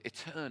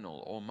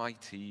eternal,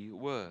 almighty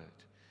word.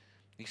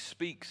 He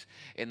speaks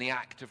in the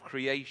act of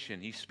creation.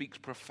 He speaks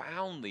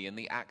profoundly in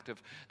the act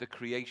of the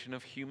creation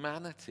of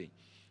humanity.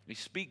 He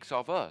speaks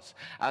of us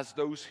as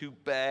those who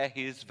bear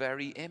his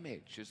very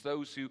image, as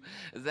those who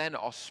then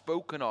are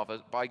spoken of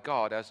by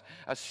God as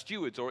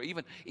stewards or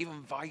even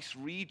vice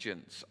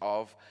regents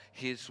of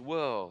his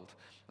world.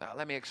 Now,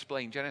 let me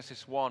explain.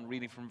 Genesis 1,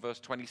 reading from verse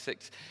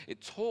 26,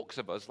 it talks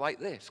of us like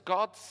this.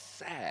 God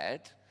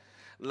said,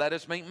 "Let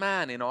us make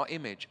man in our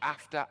image,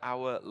 after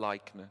our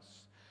likeness,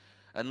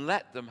 and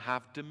let them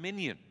have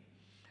dominion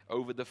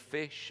over the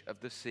fish of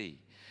the sea,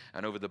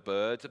 and over the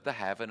birds of the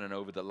heaven, and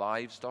over the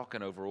livestock,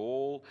 and over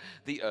all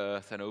the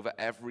earth, and over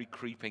every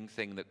creeping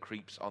thing that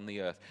creeps on the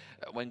earth."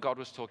 When God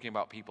was talking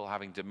about people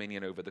having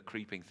dominion over the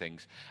creeping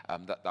things,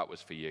 that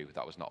was for you.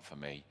 That was not for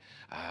me.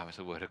 It's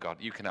the word of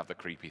God. You can have the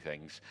creepy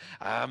things.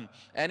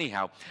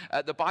 Anyhow,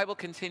 the Bible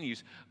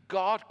continues.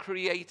 God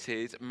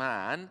created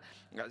man,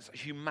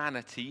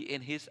 humanity,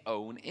 in his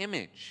own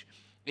image.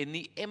 In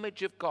the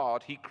image of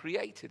God, he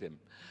created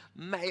him.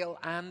 Male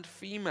and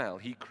female,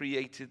 he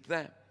created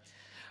them.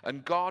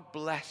 And God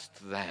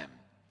blessed them.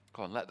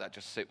 Go on, let that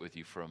just sit with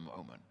you for a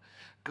moment.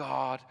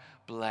 God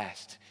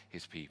blessed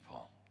his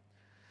people.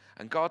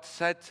 And God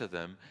said to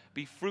them,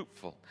 "Be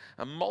fruitful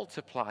and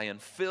multiply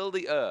and fill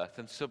the earth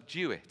and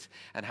subdue it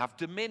and have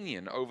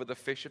dominion over the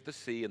fish of the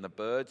sea and the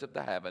birds of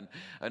the heaven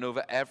and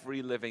over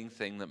every living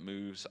thing that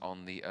moves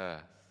on the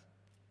earth."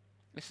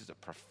 This is a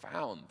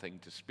profound thing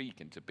to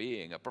speak into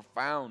being, a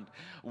profound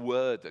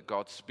word that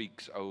God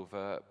speaks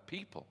over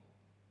people.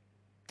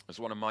 As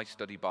one of my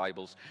study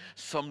Bibles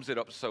sums it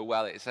up so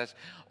well, it says,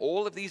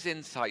 all of these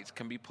insights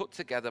can be put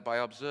together by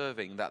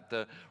observing that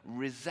the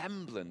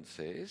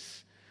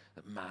resemblances,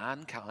 that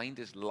mankind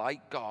is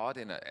like God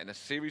in a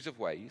series of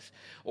ways,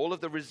 all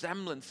of the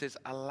resemblances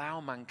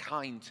allow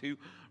mankind to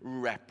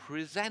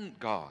represent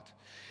God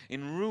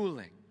in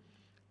ruling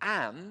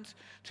and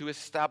to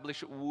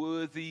establish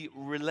worthy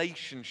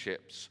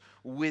relationships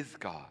with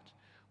God,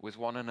 with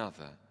one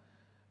another,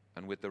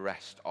 and with the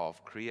rest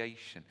of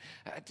creation.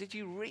 Did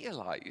you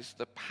realize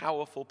the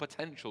powerful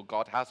potential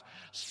God has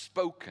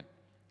spoken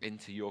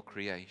into your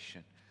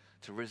creation?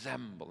 To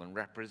resemble and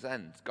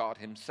represent God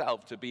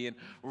himself, to be in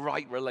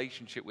right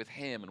relationship with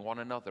him and one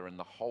another and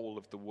the whole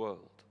of the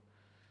world.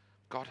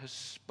 God has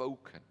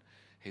spoken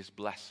his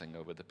blessing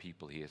over the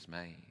people he has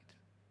made.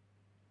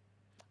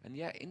 And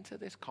yet, into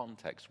this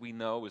context, we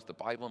know, as the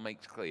Bible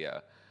makes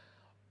clear,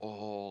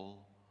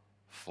 all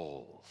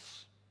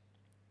falls.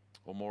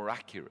 Or more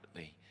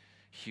accurately,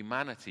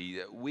 humanity,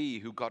 that we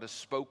who God has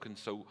spoken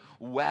so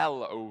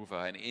well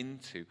over and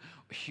into,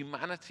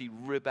 humanity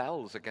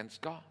rebels against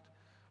God,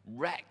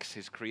 wrecks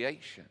his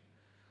creation.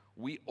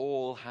 We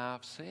all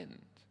have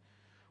sinned.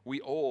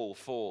 We all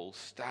fall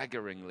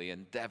staggeringly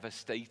and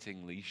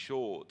devastatingly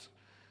short.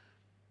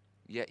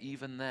 Yet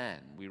even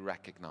then, we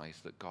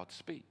recognize that God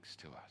speaks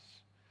to us.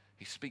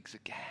 He speaks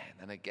again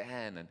and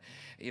again. And,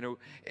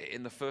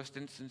 in the first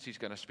instance, he's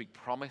going to speak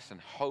promise and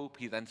hope.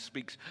 He then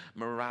speaks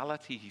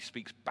morality. He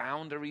speaks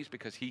boundaries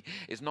because he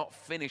is not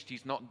finished.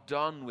 He's not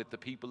done with the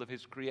people of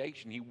his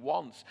creation. He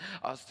wants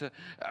us to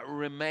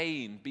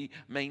remain, be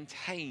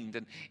maintained,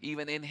 and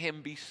even in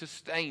him be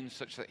sustained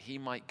such that he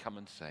might come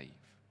and save.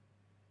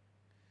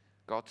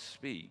 God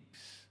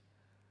speaks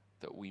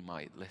that we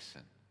might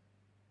listen.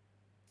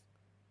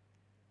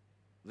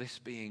 This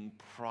being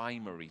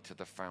primary to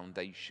the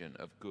foundation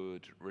of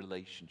good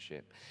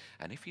relationship.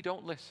 And if you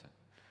don't listen,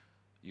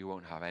 you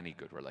won't have any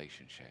good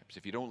relationships.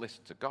 If you don't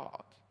listen to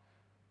God,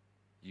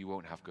 you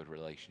won't have good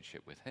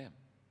relationship with him.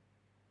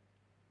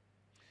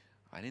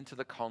 And into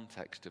the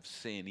context of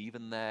sin,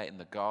 even there in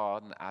the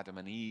garden, Adam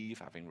and Eve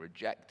having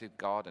rejected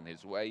God and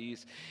his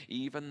ways,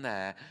 even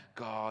there,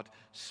 God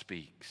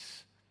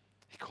speaks.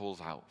 He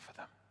calls out for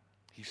them.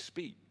 He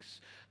speaks,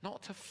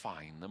 not to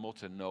find them or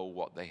to know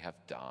what they have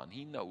done.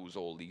 He knows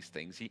all these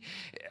things.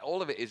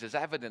 All of it is as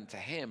evident to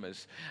him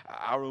as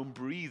our own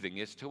breathing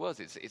is to us.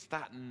 It's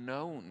that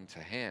known to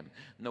him.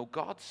 No,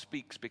 God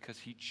speaks because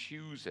he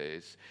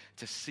chooses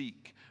to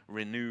seek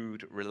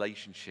renewed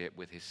relationship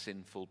with his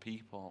sinful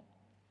people.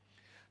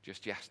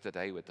 Just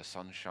yesterday, with the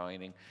sun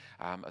shining,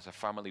 as a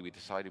family, we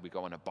decided we'd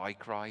go on a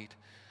bike ride.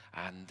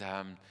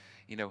 And,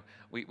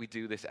 we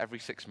do this every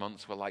 6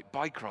 months. We're like,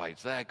 bike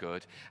rides, they're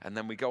good. And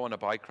then we go on a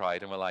bike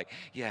ride and we're like,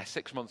 yeah,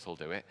 6 months will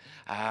do it.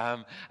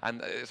 And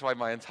it's why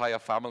my entire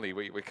family,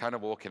 we're kind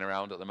of walking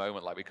around at the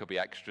moment like we could be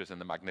extras in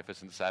the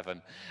Magnificent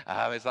Seven.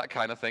 It's that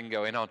kind of thing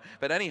going on.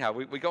 But anyhow,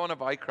 we go on a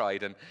bike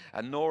ride and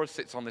Nora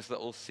sits on this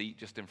little seat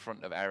just in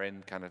front of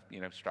Erin, kind of,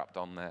 strapped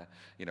on there,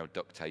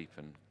 duct tape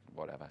and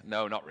whatever.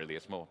 No, not really.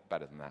 It's more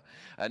better than that.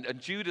 And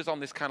Judah's on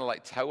this kind of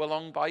like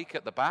tow-along bike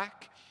at the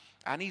back.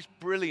 And he's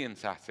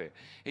brilliant at it.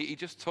 He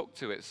just took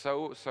to it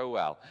so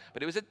well.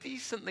 But it was a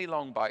decently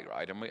long bike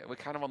ride, and we're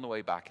kind of on the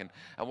way back. And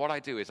what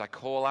I do is I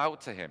call out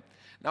to him.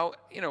 Now,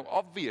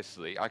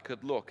 obviously I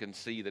could look and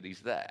see that he's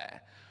there.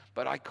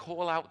 But I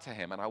call out to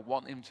him, and I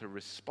want him to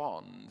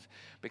respond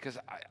because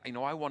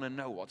I want to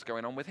know what's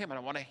going on with him, and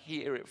I want to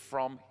hear it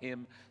from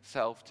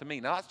himself to me.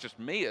 Now, that's just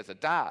me as a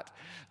dad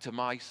to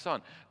my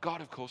son.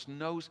 God, of course,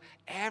 knows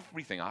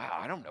everything.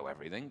 I don't know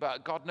everything,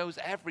 but God knows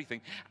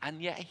everything,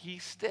 and yet he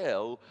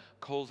still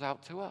calls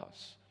out to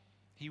us.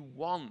 He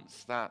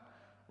wants that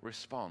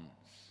response,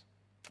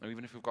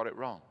 even if we've got it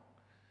wrong,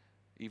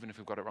 even if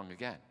we've got it wrong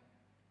again,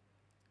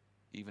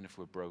 even if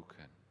we're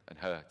broken and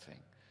hurting.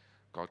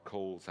 God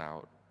calls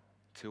out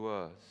to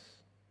us.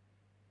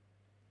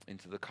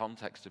 Into the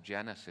context of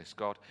Genesis,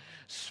 God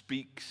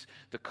speaks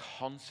the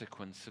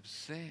consequence of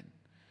sin.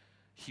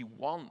 He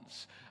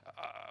wants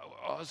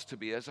us to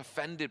be as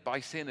offended by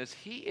sin as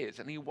he is,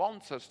 and he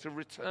wants us to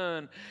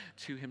return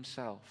to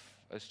himself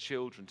as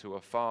children to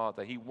a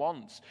father. He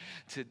wants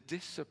to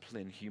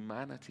discipline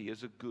humanity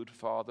as a good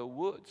father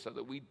would, so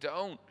that we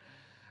don't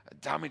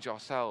damage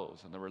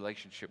ourselves and the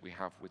relationship we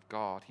have with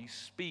God. He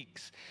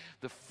speaks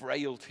the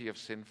frailty of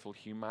sinful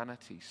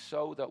humanity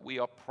so that we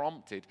are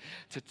prompted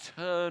to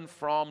turn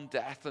from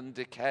death and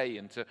decay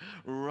and to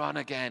run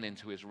again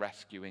into his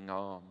rescuing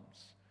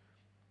arms.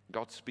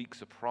 God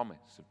speaks a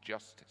promise of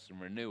justice and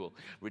renewal,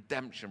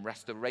 redemption,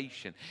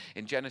 restoration.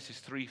 In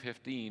Genesis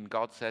 3:15,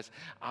 God says,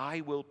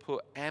 I will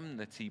put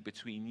enmity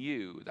between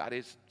you, that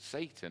is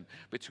Satan,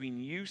 between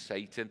you,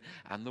 Satan,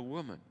 and the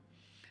woman,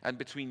 and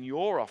between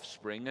your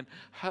offspring and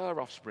her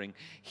offspring.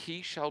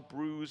 He shall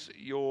bruise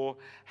your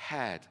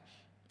head,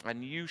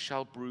 and you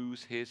shall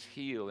bruise his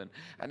heel.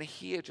 And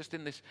here, just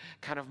in this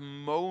kind of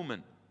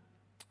moment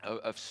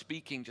of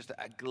speaking, just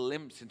a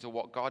glimpse into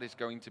what God is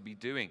going to be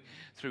doing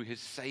through his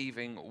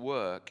saving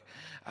work,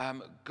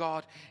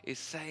 God is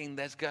saying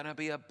there's going to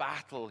be a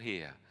battle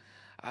here,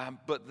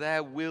 but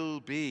there will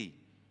be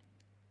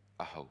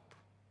a hope.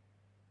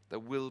 There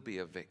will be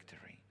a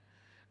victory.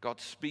 God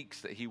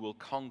speaks that he will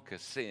conquer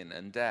sin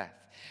and death.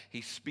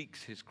 He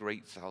speaks his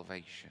great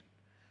salvation.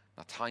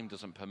 Now, time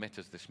doesn't permit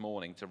us this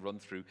morning to run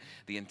through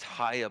the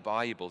entire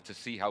Bible to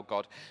see how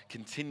God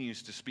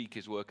continues to speak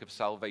his work of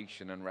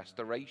salvation and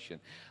restoration.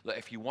 Look,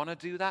 if you want to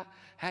do that,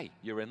 hey,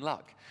 you're in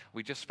luck.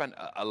 We just spent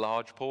a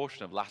large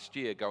portion of last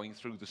year going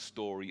through the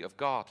story of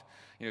God.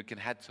 You can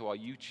head to our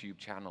YouTube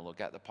channel or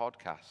get the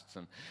podcasts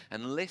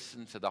and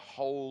listen to the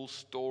whole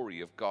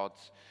story of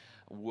God's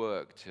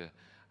work to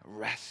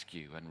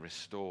rescue and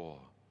restore.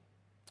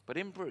 But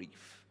in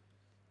brief,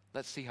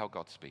 let's see how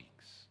God speaks.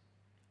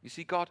 You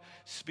see, God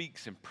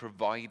speaks in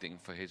providing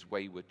for his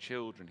wayward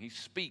children. He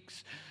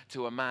speaks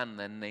to a man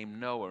then named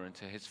Noah and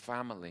to his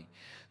family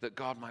that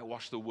God might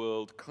wash the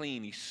world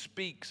clean. He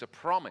speaks a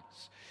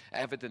promise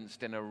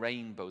evidenced in a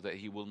rainbow that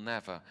he will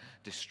never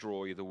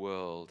destroy the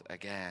world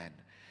again.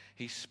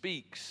 He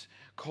speaks,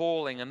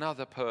 calling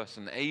another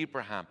person,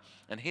 Abraham,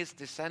 and his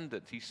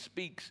descendants. He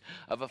speaks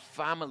of a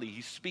family.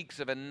 He speaks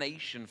of a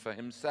nation for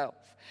himself.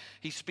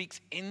 He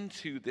speaks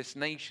into this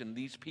nation,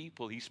 these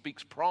people. He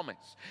speaks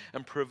promise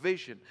and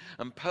provision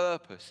and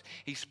purpose.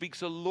 He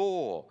speaks a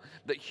law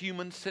that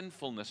human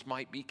sinfulness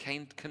might be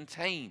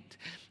contained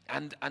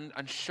and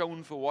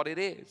shown for what it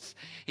is.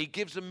 He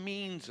gives a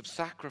means of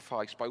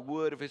sacrifice by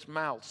word of his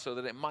mouth so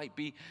that it might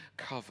be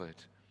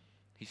covered.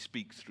 He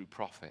speaks through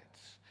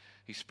prophets.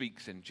 He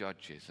speaks in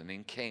Judges and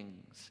in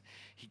Kings.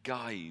 He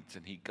guides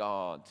and he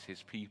guards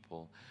his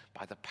people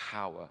by the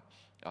power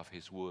of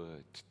his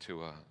word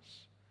to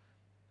us.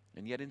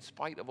 And yet, in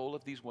spite of all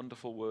of these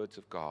wonderful words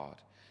of God,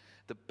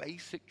 the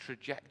basic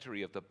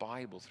trajectory of the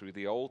Bible through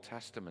the Old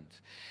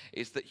Testament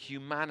is that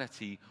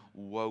humanity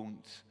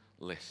won't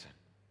listen.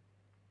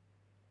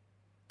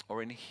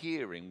 Or in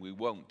hearing, we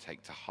won't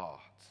take to heart.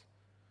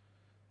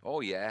 Oh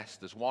yes,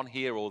 there's one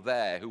here or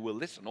there who will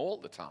listen all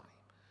the time.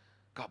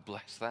 God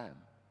bless them.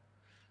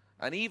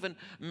 And even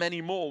many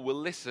more will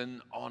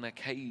listen on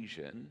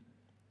occasion,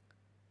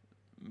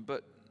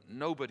 but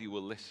nobody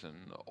will listen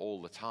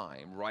all the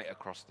time, right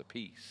across the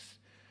piece.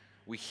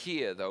 We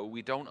hear, though,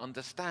 we don't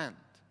understand.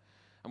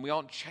 And we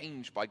aren't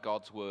changed by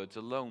God's words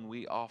alone.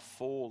 We are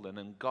fallen,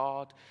 and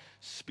God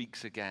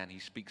speaks again. He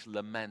speaks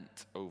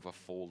lament over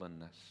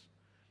fallenness.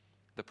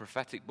 The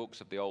prophetic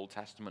books of the Old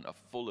Testament are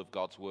full of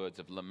God's words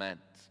of lament.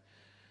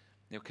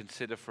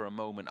 Consider for a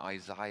moment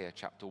Isaiah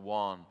chapter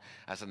 1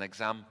 as an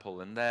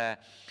example. And there,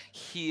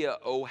 hear,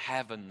 O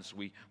heavens,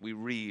 we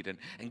read,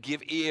 and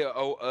give ear,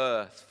 O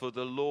earth, for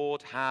the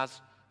Lord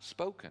has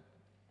spoken.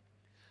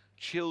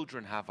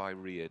 Children have I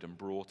reared and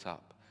brought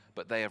up,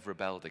 but they have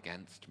rebelled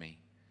against me.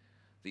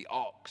 The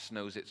ox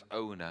knows its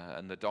owner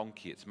and the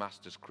donkey its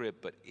master's crib,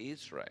 but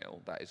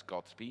Israel, that is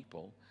God's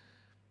people,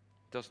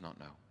 does not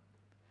know.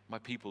 My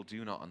people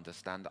do not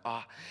understand.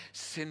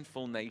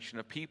 Sinful nation,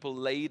 a people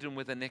laden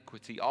with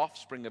iniquity,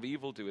 offspring of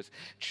evildoers,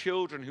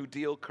 children who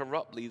deal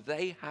corruptly.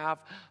 They have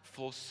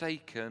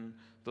forsaken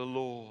the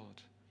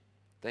Lord.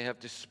 They have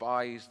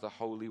despised the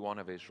Holy One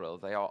of Israel.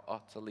 They are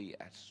utterly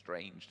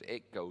estranged.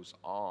 It goes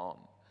on.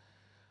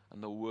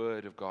 And the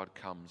word of God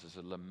comes as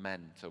a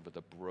lament over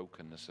the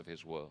brokenness of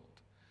his world,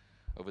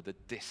 over the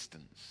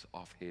distance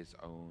of his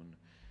own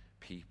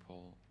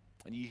people.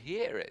 And you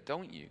hear it,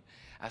 don't you,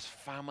 as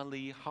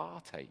family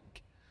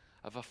heartache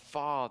of a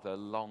father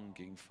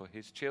longing for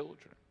his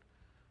children.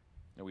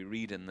 Now, we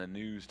read in the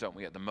news, don't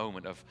we, at the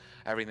moment of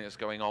everything that's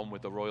going on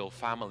with the royal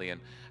family,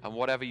 and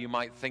whatever you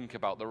might think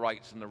about the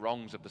rights and the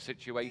wrongs of the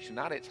situation,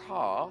 at its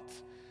heart,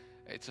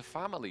 it's a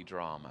family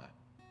drama.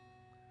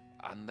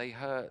 And they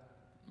hurt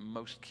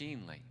most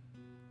keenly.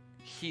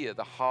 Here,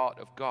 the heart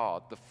of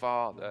God, the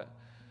Father,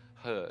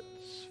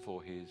 hurts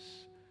for his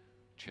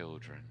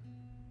children.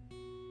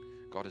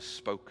 God has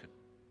spoken.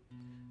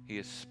 He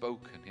has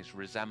spoken his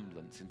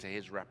resemblance into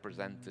his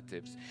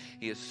representatives.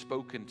 He has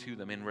spoken to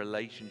them in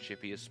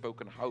relationship. He has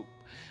spoken hope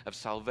of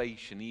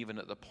salvation even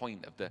at the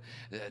point of the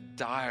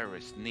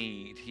direst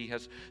need. He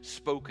has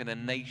spoken a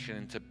nation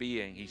into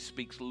being. He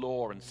speaks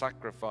law and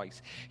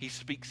sacrifice. He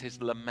speaks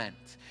his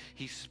lament.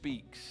 He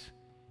speaks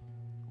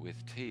with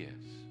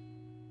tears.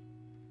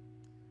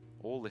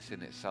 All this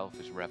in itself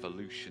is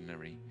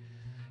revolutionary,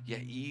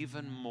 yet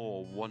even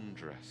more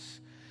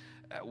wondrous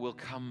will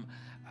come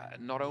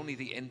not only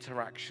the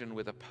interaction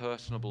with a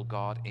personable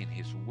God in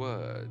his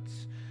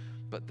words,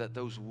 but that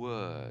those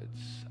words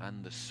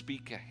and the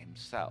speaker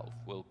himself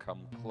will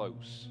come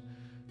close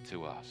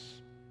to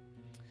us.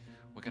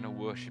 We're going to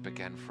worship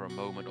again for a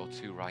moment or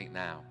two right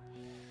now.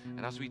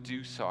 And as we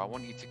do so, I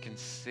want you to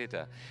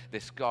consider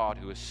this God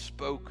who has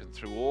spoken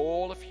through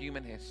all of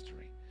human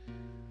history.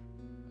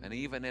 And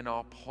even in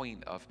our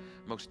point of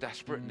most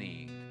desperate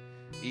need,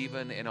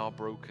 Even in our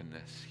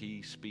brokenness,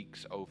 he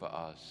speaks over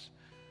us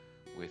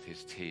with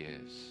his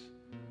tears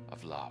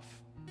of love.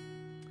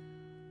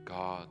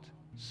 God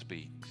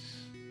speaks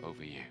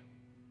over you.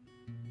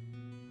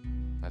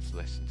 Let's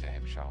listen to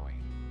him, shall we?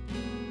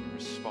 In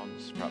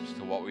response perhaps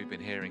to what we've been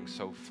hearing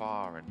so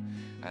far,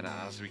 and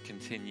as we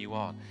continue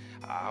on,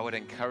 I would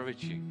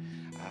encourage you,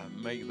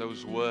 make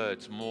those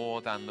words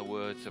more than the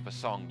words of a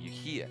song you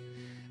hear.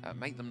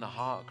 Make them the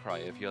heart cry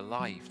of your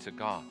life to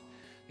God,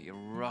 that you're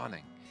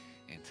running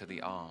into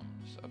the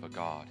arms of a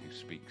God who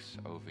speaks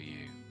over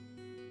you.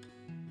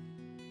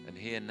 And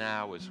here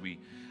now, as we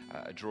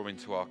draw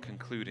into our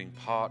concluding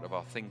part of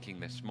our thinking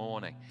this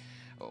morning,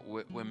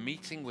 we're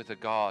meeting with a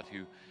God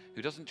who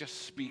doesn't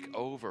just speak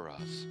over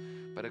us,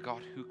 but a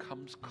God who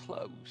comes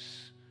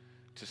close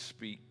to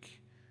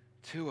speak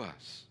to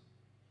us.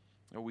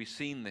 We've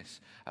seen this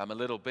a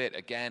little bit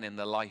again in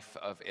the life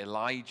of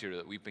Elijah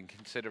that we've been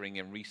considering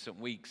in recent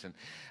weeks.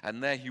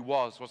 And there he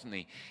was, wasn't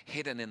he?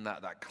 Hidden in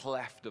that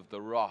cleft of the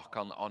rock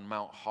on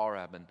Mount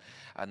Horeb.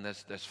 And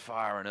there's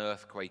fire and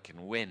earthquake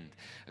and wind.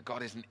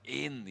 God isn't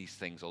in these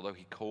things, although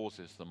he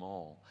causes them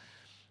all.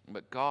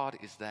 But God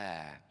is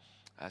there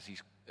as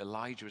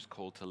Elijah is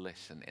called to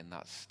listen in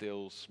that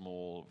still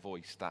small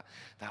voice,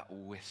 that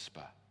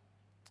whisper.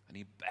 And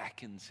he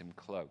beckons him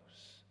close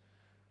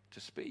to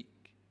speak.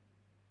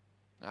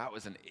 That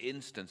was an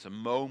instance, a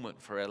moment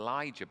for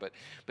Elijah.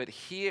 But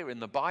here in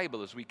the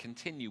Bible, as we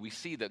continue, we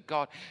see that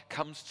God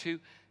comes to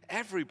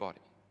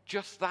everybody,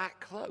 just that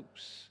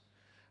close.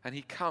 And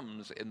he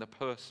comes in the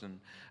person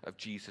of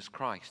Jesus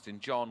Christ. In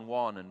John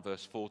 1 and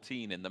verse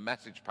 14, in the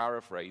Message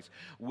paraphrase,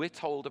 we're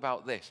told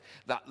about this,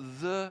 that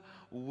the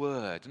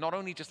Word, not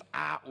only just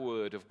a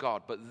word of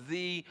God, but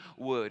the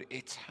Word,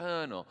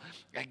 eternal,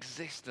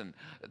 existent.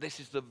 This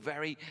is the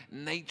very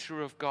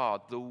nature of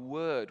God. The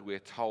Word, we're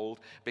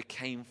told,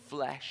 became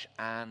flesh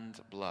and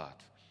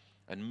blood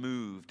and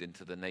moved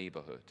into the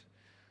neighborhood.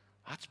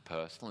 That's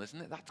personal,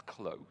 isn't it? That's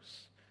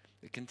close.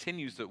 It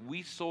continues that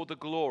we saw the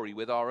glory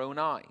with our own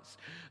eyes,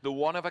 the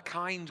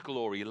one-of-a-kind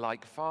glory,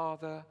 like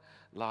Father,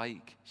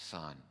 like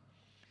Son,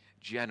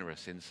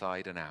 generous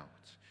inside and out,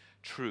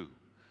 true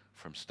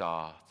from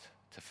start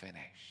to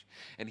finish.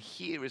 And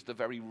here is the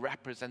very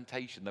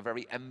representation, the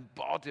very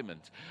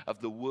embodiment of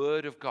the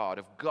Word of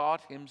God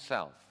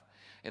himself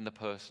in the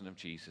person of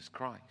Jesus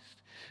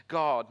Christ.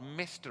 God,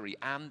 mystery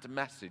and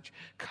message,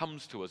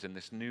 comes to us in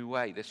this new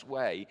way, this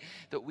way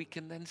that we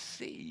can then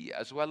see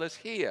as well as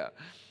hear.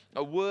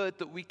 A word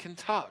that we can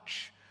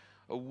touch,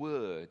 a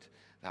word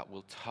that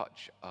will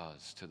touch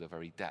us to the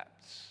very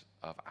depths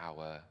of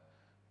our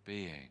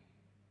being.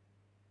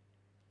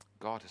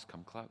 God has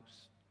come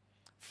close,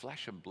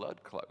 flesh and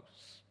blood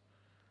close.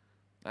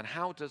 And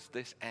how does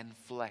this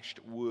enfleshed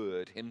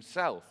Word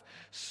himself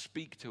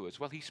speak to us?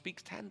 Well, he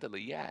speaks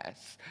tenderly,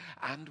 yes,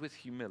 and with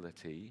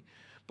humility,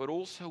 but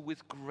also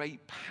with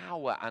great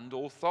power and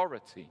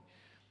authority.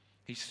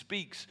 He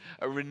speaks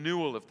a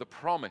renewal of the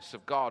promise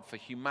of God for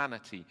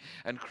humanity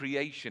and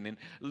creation. In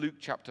Luke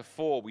chapter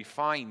 4, we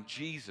find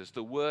Jesus,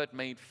 the Word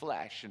made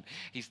flesh, and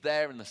he's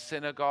there in the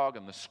synagogue,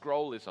 and the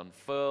scroll is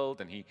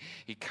unfurled, and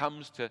he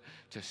comes to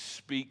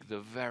speak the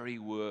very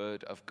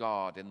word of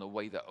God in the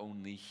way that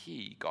only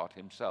he, God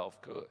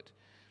himself, could.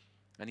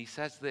 And he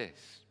says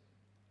this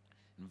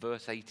in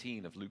verse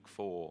 18 of Luke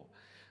 4,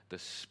 "The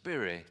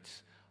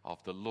Spirit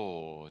of the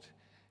Lord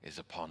is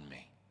upon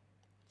me,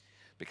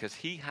 because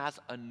he has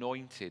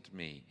anointed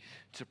me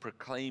to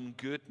proclaim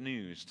good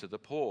news to the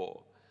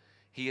poor.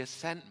 He has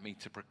sent me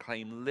to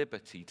proclaim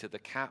liberty to the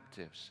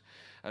captives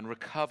and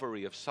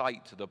recovery of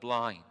sight to the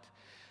blind,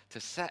 to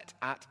set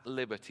at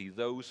liberty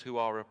those who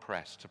are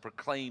oppressed, to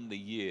proclaim the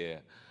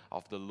year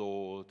of the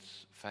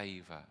Lord's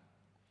favor."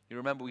 You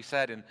remember we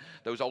said in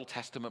those Old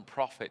Testament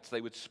prophets, they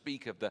would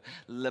speak of the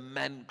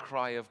lament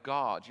cry of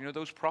God. You know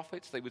those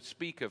prophets? They would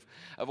speak of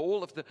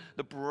all of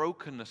the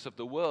brokenness of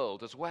the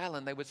world as well.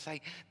 And they would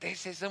say,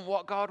 this isn't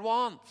what God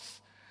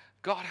wants.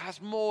 God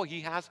has more. He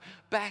has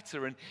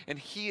better. And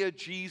here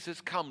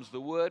Jesus comes,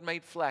 the Word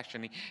made flesh.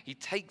 And he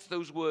takes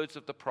those words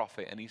of the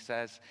prophet and he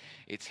says,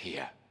 it's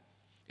here.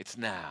 It's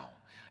now.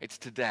 It's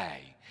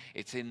today.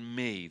 It's in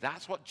me.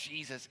 That's what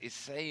Jesus is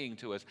saying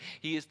to us.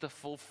 He is the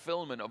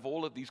fulfillment of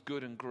all of these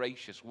good and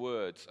gracious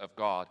words of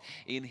God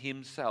in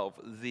himself,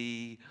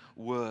 the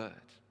Word.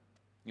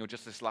 You know,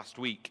 just this last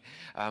week,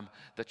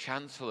 the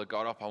Chancellor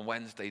got up on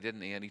Wednesday,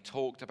 didn't he? And he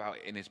talked about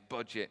in his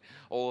budget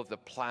all of the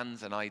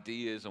plans and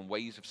ideas and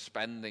ways of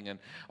spending and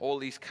all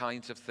these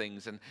kinds of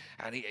things. And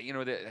he, you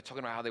know, they're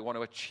talking about how they want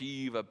to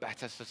achieve a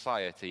better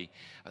society.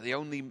 The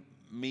only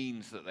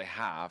means that they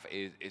have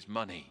is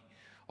money.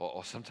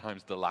 Or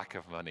sometimes the lack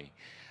of money.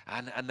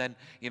 And then,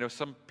 you know,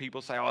 some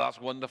people say, oh, that's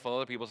wonderful.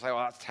 Other people say, oh,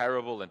 that's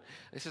terrible. And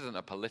this isn't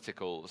a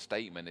political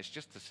statement. It's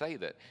just to say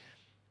that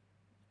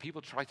people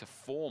try to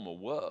form a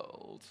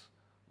world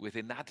with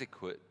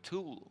inadequate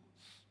tools.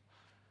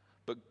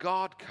 But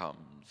God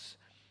comes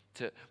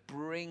to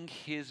bring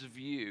his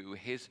view,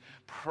 his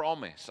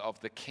promise of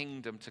the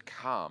kingdom to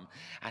come.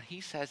 And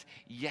he says,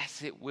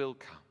 yes, it will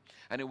come.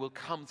 And it will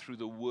come through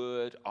the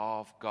word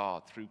of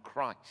God, through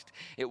Christ.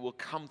 It will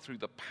come through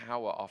the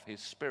power of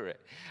his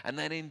Spirit. And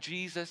then in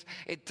Jesus,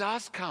 it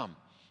does come.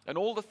 And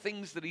all the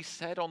things that he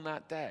said on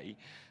that day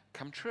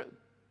come true.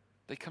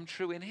 They come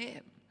true in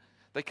him.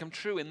 They come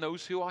true in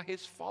those who are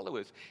his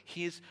followers,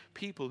 his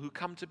people who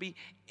come to be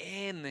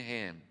in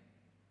him.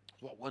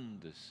 What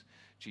wonders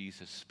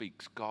Jesus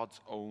speaks, God's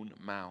own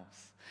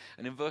mouth.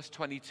 And in verse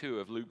 22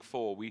 of Luke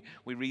 4, we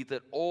read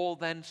that all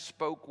then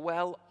spoke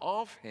well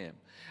of him,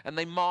 and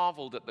they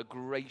marveled at the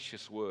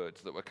gracious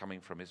words that were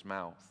coming from his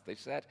mouth. They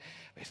said,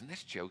 isn't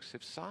this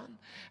Joseph's son?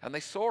 And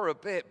they saw a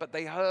bit, but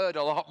they heard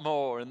a lot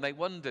more, and they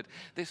wondered,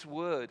 this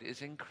word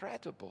is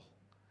incredible.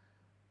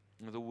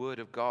 The word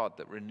of God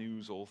that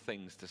renews all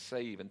things to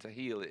save and to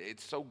heal.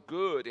 It's so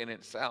good in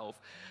itself.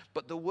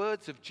 But the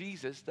words of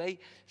Jesus, they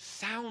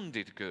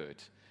sounded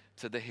good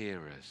to the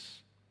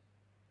hearers.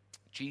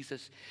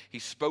 Jesus, he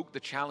spoke the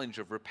challenge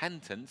of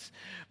repentance,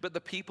 but the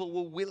people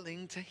were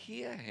willing to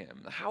hear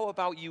him. How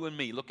about you and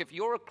me? Look, if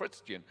you're a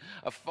Christian,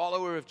 a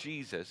follower of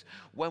Jesus,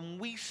 when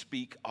we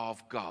speak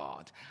of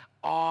God,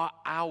 are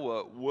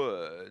our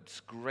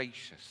words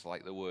gracious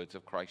like the words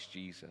of Christ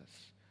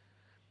Jesus?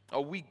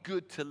 Are we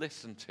good to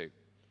listen to?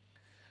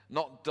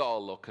 Not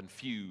dull or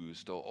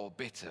confused or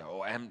bitter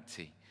or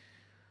empty.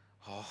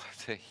 Oh,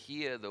 to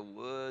hear the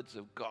words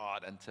of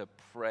God and to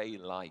pray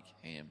like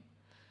him.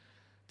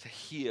 To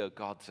hear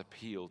God's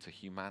appeal to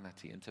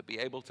humanity and to be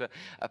able to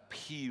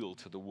appeal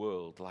to the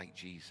world like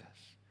Jesus.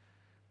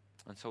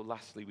 And so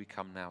lastly, we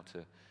come now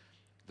to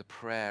the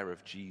prayer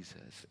of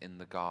Jesus in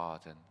the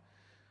garden.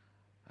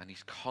 And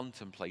he's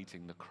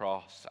contemplating the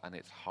cross and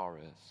its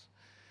horrors.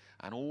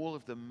 And all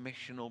of the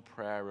missional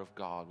prayer of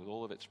God with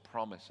all of its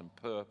promise and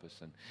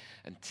purpose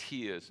and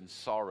tears and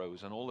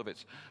sorrows and all of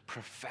its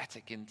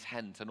prophetic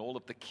intent and all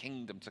of the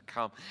kingdom to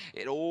come,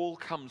 it all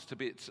comes to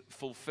be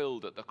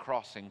fulfilled at the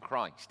cross in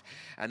Christ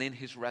and in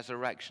his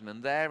resurrection.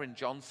 And there in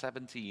John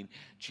 17,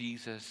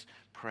 Jesus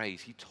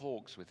prays. He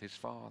talks with his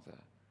Father.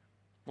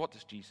 What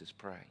does Jesus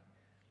pray?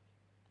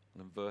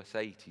 And in verse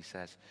 8 he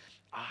says,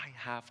 I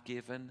have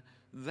given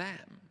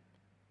them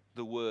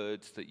the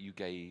words that you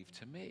gave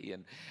to me.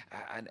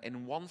 And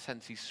in one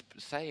sense, he's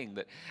saying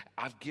that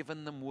I've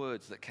given them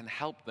words that can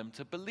help them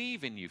to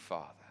believe in you,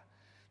 Father,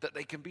 that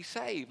they can be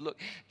saved. Look,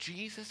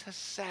 Jesus has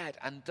said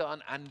and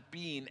done and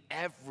been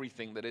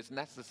everything that is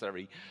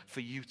necessary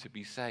for you to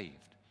be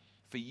saved,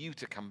 for you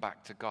to come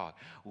back to God.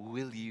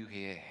 Will you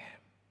hear him?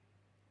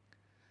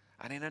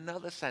 And in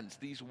another sense,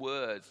 these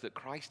words that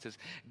Christ has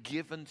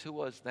given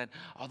to us then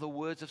are the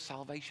words of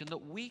salvation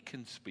that we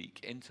can speak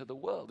into the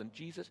world. And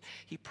Jesus,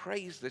 he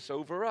prays this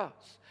over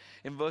us.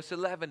 In verse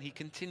 11, he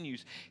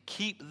continues,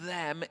 keep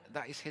them,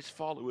 that is his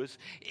followers,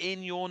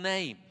 in your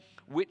name,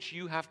 which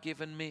you have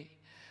given me,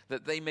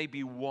 that they may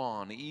be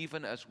one,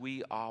 even as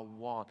we are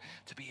one,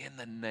 to be in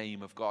the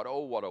name of God.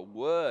 Oh, what a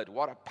word,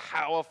 what a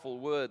powerful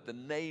word, the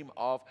name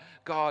of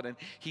God. And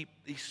he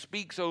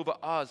speaks over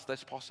us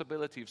this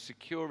possibility of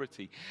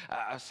security,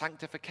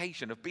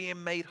 sanctification, of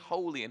being made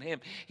holy in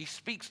him. He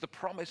speaks the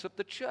promise of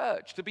the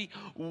church, to be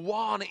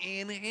one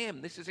in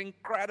him. This is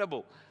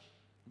incredible.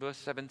 Verse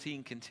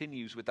 17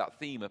 continues with that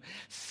theme of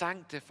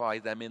sanctify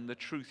them in the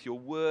truth. Your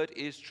word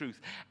is truth.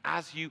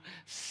 As you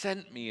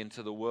sent me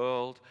into the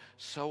world,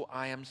 so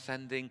I am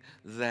sending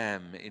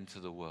them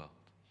into the world.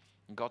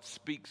 And God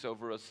speaks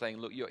over us saying,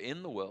 look, you're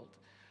in the world,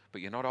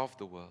 but you're not of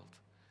the world.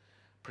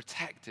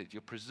 Protected,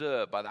 you're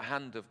preserved by the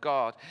hand of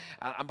God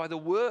and by the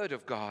word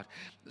of God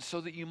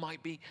so that you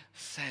might be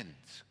sent.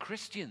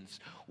 Christians,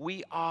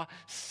 we are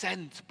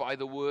sent by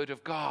the word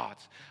of God,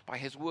 by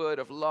his word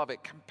of love.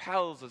 It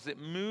compels us, it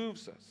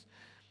moves us.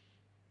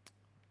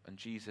 And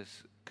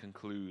Jesus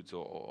concludes,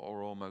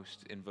 or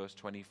almost in verse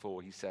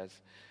 24, he says,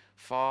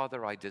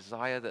 Father, I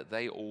desire that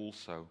they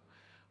also,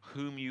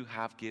 whom you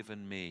have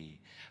given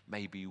me,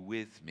 may be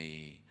with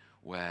me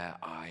where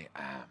I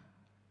am,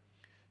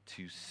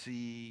 to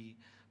see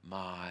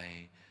my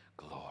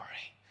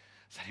glory.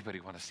 Does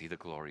anybody want to see the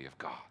glory of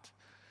God?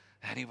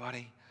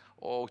 Anybody?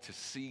 Oh, to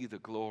see the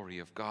glory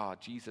of God.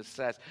 Jesus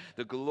says,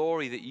 the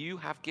glory that you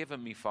have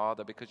given me,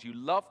 Father, because you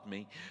loved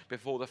me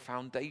before the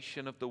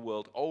foundation of the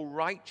world. Oh,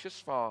 righteous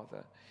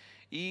Father,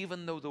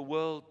 even though the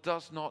world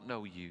does not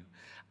know you,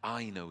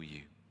 I know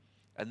you.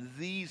 And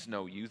these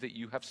know you, that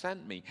you have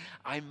sent me.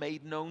 I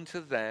made known to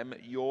them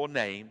your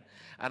name,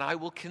 and I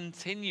will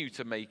continue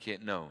to make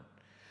it known,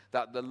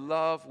 that the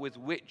love with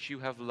which you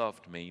have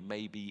loved me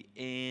may be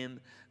in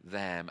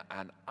them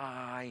and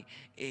I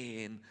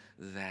in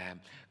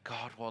them.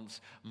 God wants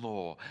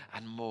more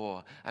and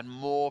more and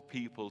more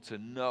people to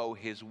know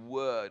his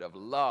word of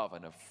love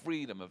and of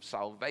freedom, of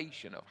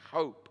salvation, of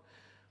hope,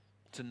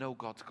 to know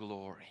God's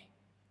glory,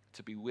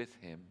 to be with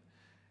him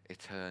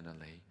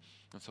eternally.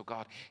 And so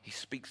God, he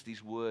speaks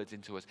these words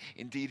into us.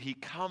 Indeed, he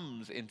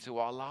comes into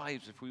our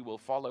lives if we will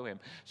follow him,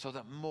 so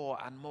that more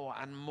and more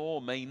and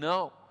more may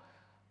know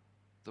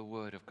the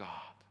word of God,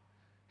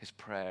 his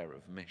prayer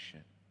of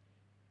mission.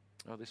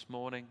 Oh, this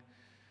morning,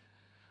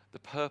 the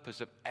purpose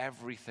of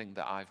everything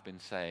that I've been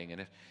saying,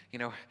 and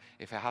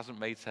if it hasn't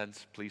made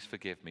sense, please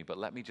forgive me, but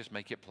let me just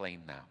make it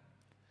plain now.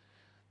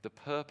 The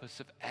purpose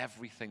of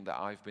everything that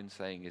I've been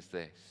saying is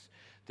this: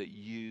 that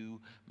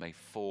you may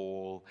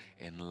fall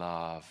in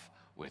love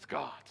with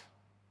God.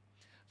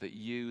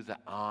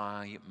 That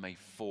I may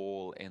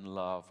fall in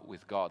love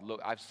with God. Look,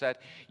 I've said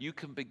you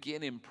can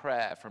begin in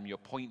prayer from your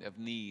point of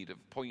need,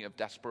 point of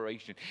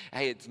desperation.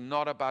 Hey, it's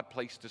not a bad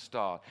place to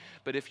start.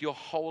 But if your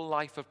whole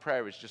life of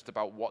prayer is just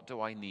about what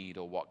do I need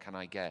or what can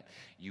I get,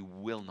 you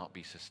will not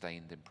be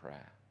sustained in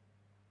prayer.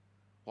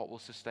 What will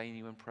sustain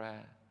you in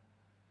prayer?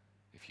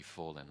 If you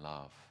fall in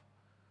love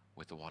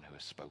with the one who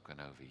has spoken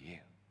over you.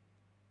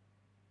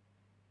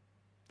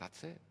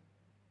 That's it.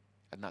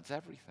 And that's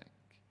everything.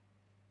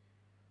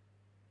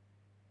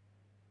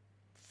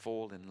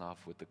 Fall in love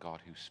with the God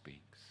who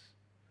speaks.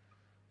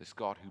 This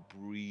God who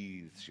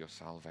breathes your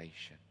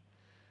salvation.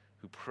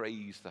 Who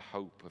prays the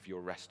hope of your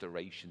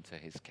restoration to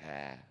his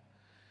care.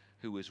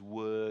 Who is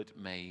word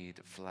made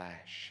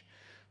flesh.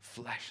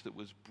 Flesh that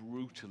was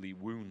brutally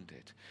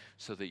wounded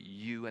so that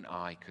you and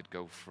I could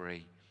go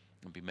free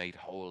and be made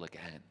whole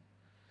again.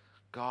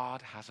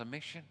 God has a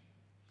mission.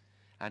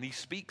 And he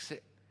speaks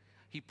it.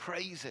 He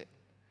prays it.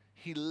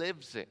 He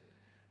lives it.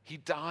 He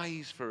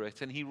dies for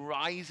it, and he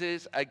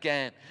rises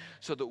again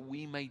so that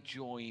we may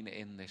join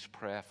in this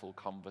prayerful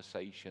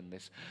conversation,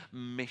 this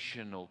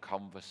missional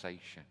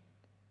conversation.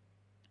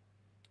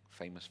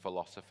 Famous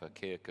philosopher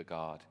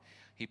Kierkegaard,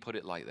 he put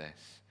it like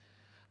this: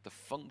 the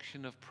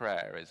function of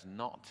prayer is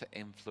not to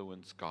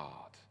influence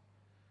God,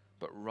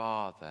 but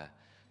rather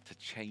to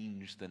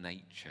change the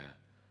nature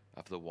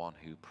of the one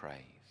who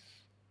prays.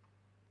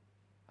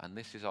 And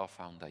this is our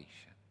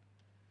foundation.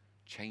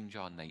 Change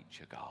our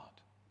nature, God.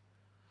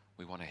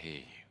 We want to hear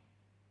you.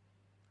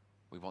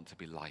 We want to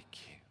be like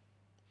you.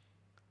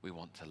 We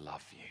want to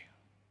love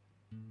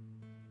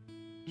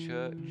you.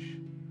 Church,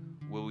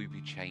 will we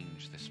be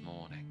changed this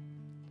morning?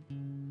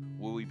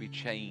 Will we be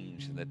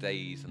changed in the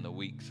days and the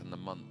weeks and the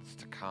months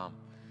to come?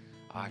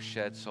 I've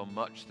shared so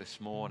much this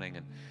morning,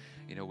 and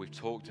we've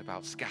talked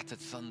about Scattered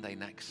Sunday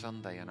next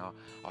Sunday and our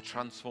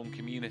transformed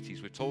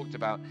communities. We've talked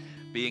about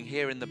being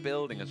here in the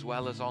building as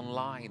well as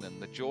online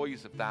and the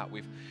joys of that.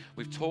 We've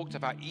talked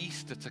about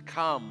Easter to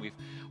come.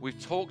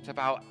 We've talked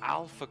about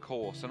Alpha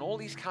Course and all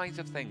these kinds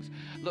of things.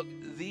 Look,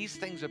 these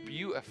things are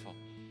beautiful.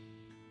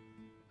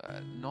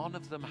 None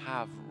of them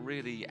have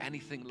really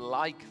anything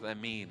like their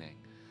meaning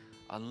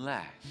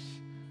unless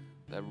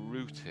they're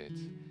rooted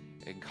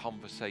in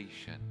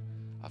conversation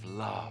of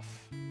love,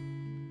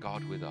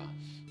 God with us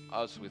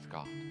with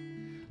God.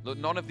 Look,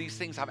 none of these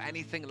things have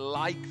anything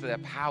like their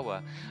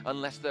power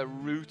unless they're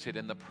rooted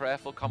in the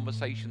prayerful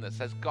conversation that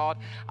says, God,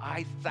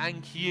 I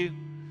thank you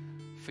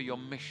for your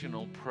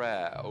missional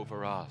prayer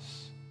over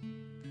us,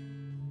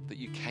 that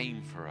you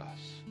came for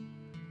us,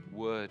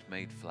 word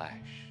made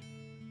flesh.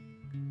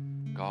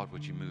 God,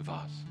 would you move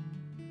us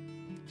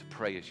to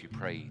pray as you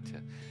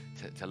prayed,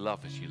 to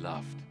love as you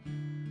loved,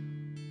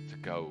 to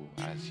go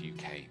as you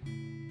came.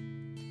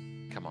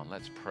 Come on,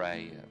 let's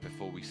pray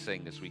before we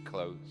sing as we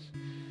close.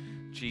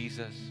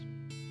 Jesus,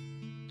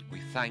 we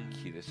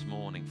thank you this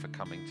morning for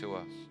coming to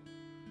us.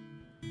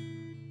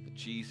 But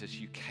Jesus,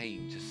 you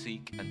came to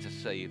seek and to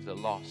save the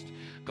lost.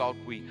 God,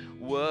 we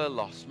were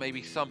lost.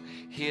 Maybe some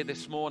here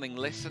this morning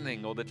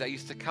listening, or the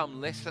days to come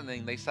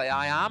listening, they say,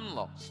 I am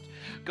lost.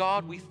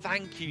 God, we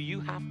thank you. You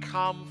have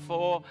come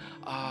for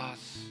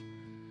us.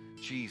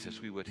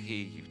 Jesus, we would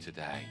hear you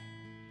today.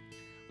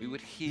 We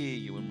would hear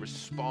you and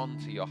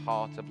respond to your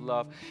heart of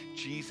love.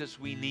 Jesus,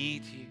 we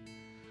need you.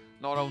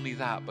 Not only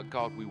that, but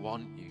God, we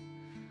want you.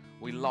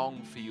 We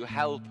long for you.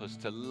 Help us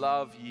to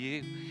love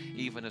you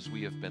even as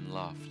we have been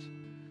loved.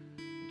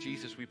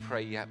 Jesus, we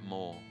pray yet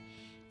more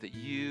that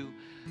you,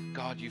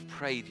 God, you've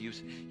prayed, you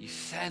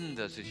send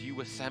us as you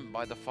were sent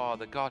by the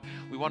Father. God,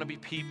 we want to be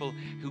people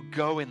who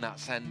go in that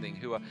sending,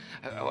 who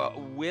are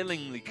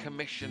willingly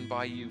commissioned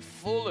by you,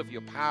 full of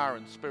your power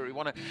and spirit. We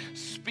want to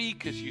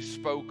speak as you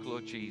spoke,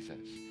 Lord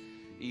Jesus,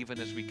 even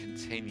as we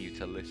continue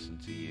to listen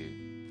to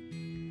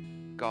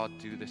you. God,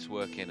 do this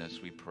work in us,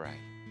 we pray.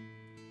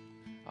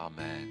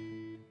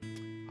 Amen.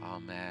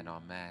 Amen,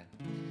 amen.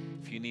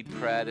 If you need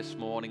prayer this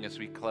morning as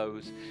we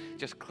close,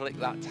 just click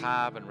that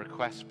tab and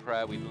request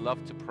prayer. We'd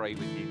love to pray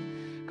with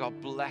you.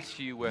 God bless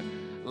you. We're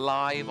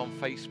live on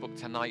Facebook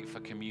tonight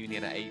for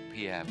communion at 8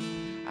 p.m.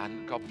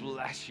 And God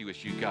bless you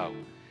as you go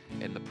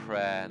in the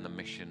prayer and the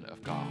mission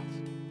of God.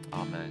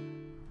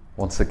 Amen.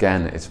 Once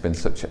again, it's been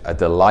such a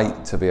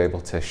delight to be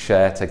able to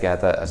share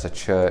together as a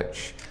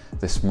church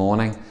this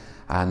morning.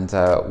 And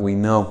we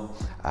know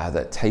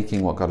that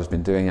taking what God has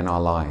been doing in our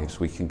lives,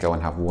 we can go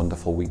and have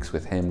wonderful weeks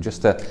with Him.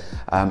 Just to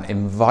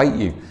invite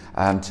you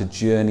to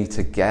journey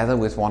together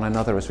with one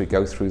another as we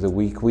go through the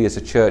week. We as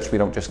a church, we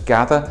don't just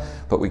gather,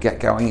 but we get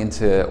going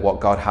into what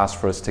God has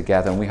for us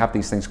together. And we have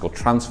these things called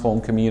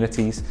transformed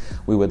communities.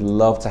 We would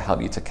love to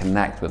help you to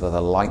connect with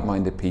other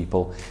like-minded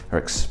people who are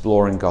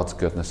exploring God's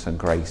goodness and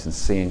grace and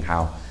seeing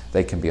how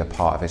they can be a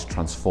part of his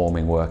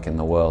transforming work in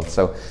the world.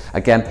 So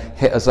again,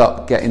 hit us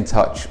up, get in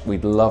touch.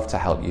 We'd love to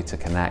help you to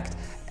connect.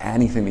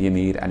 Anything that you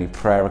need, any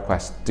prayer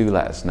requests, do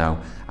let us know.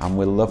 And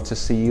we'll love to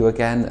see you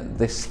again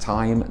this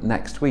time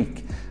next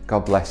week.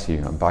 God bless you,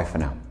 and bye for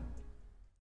now.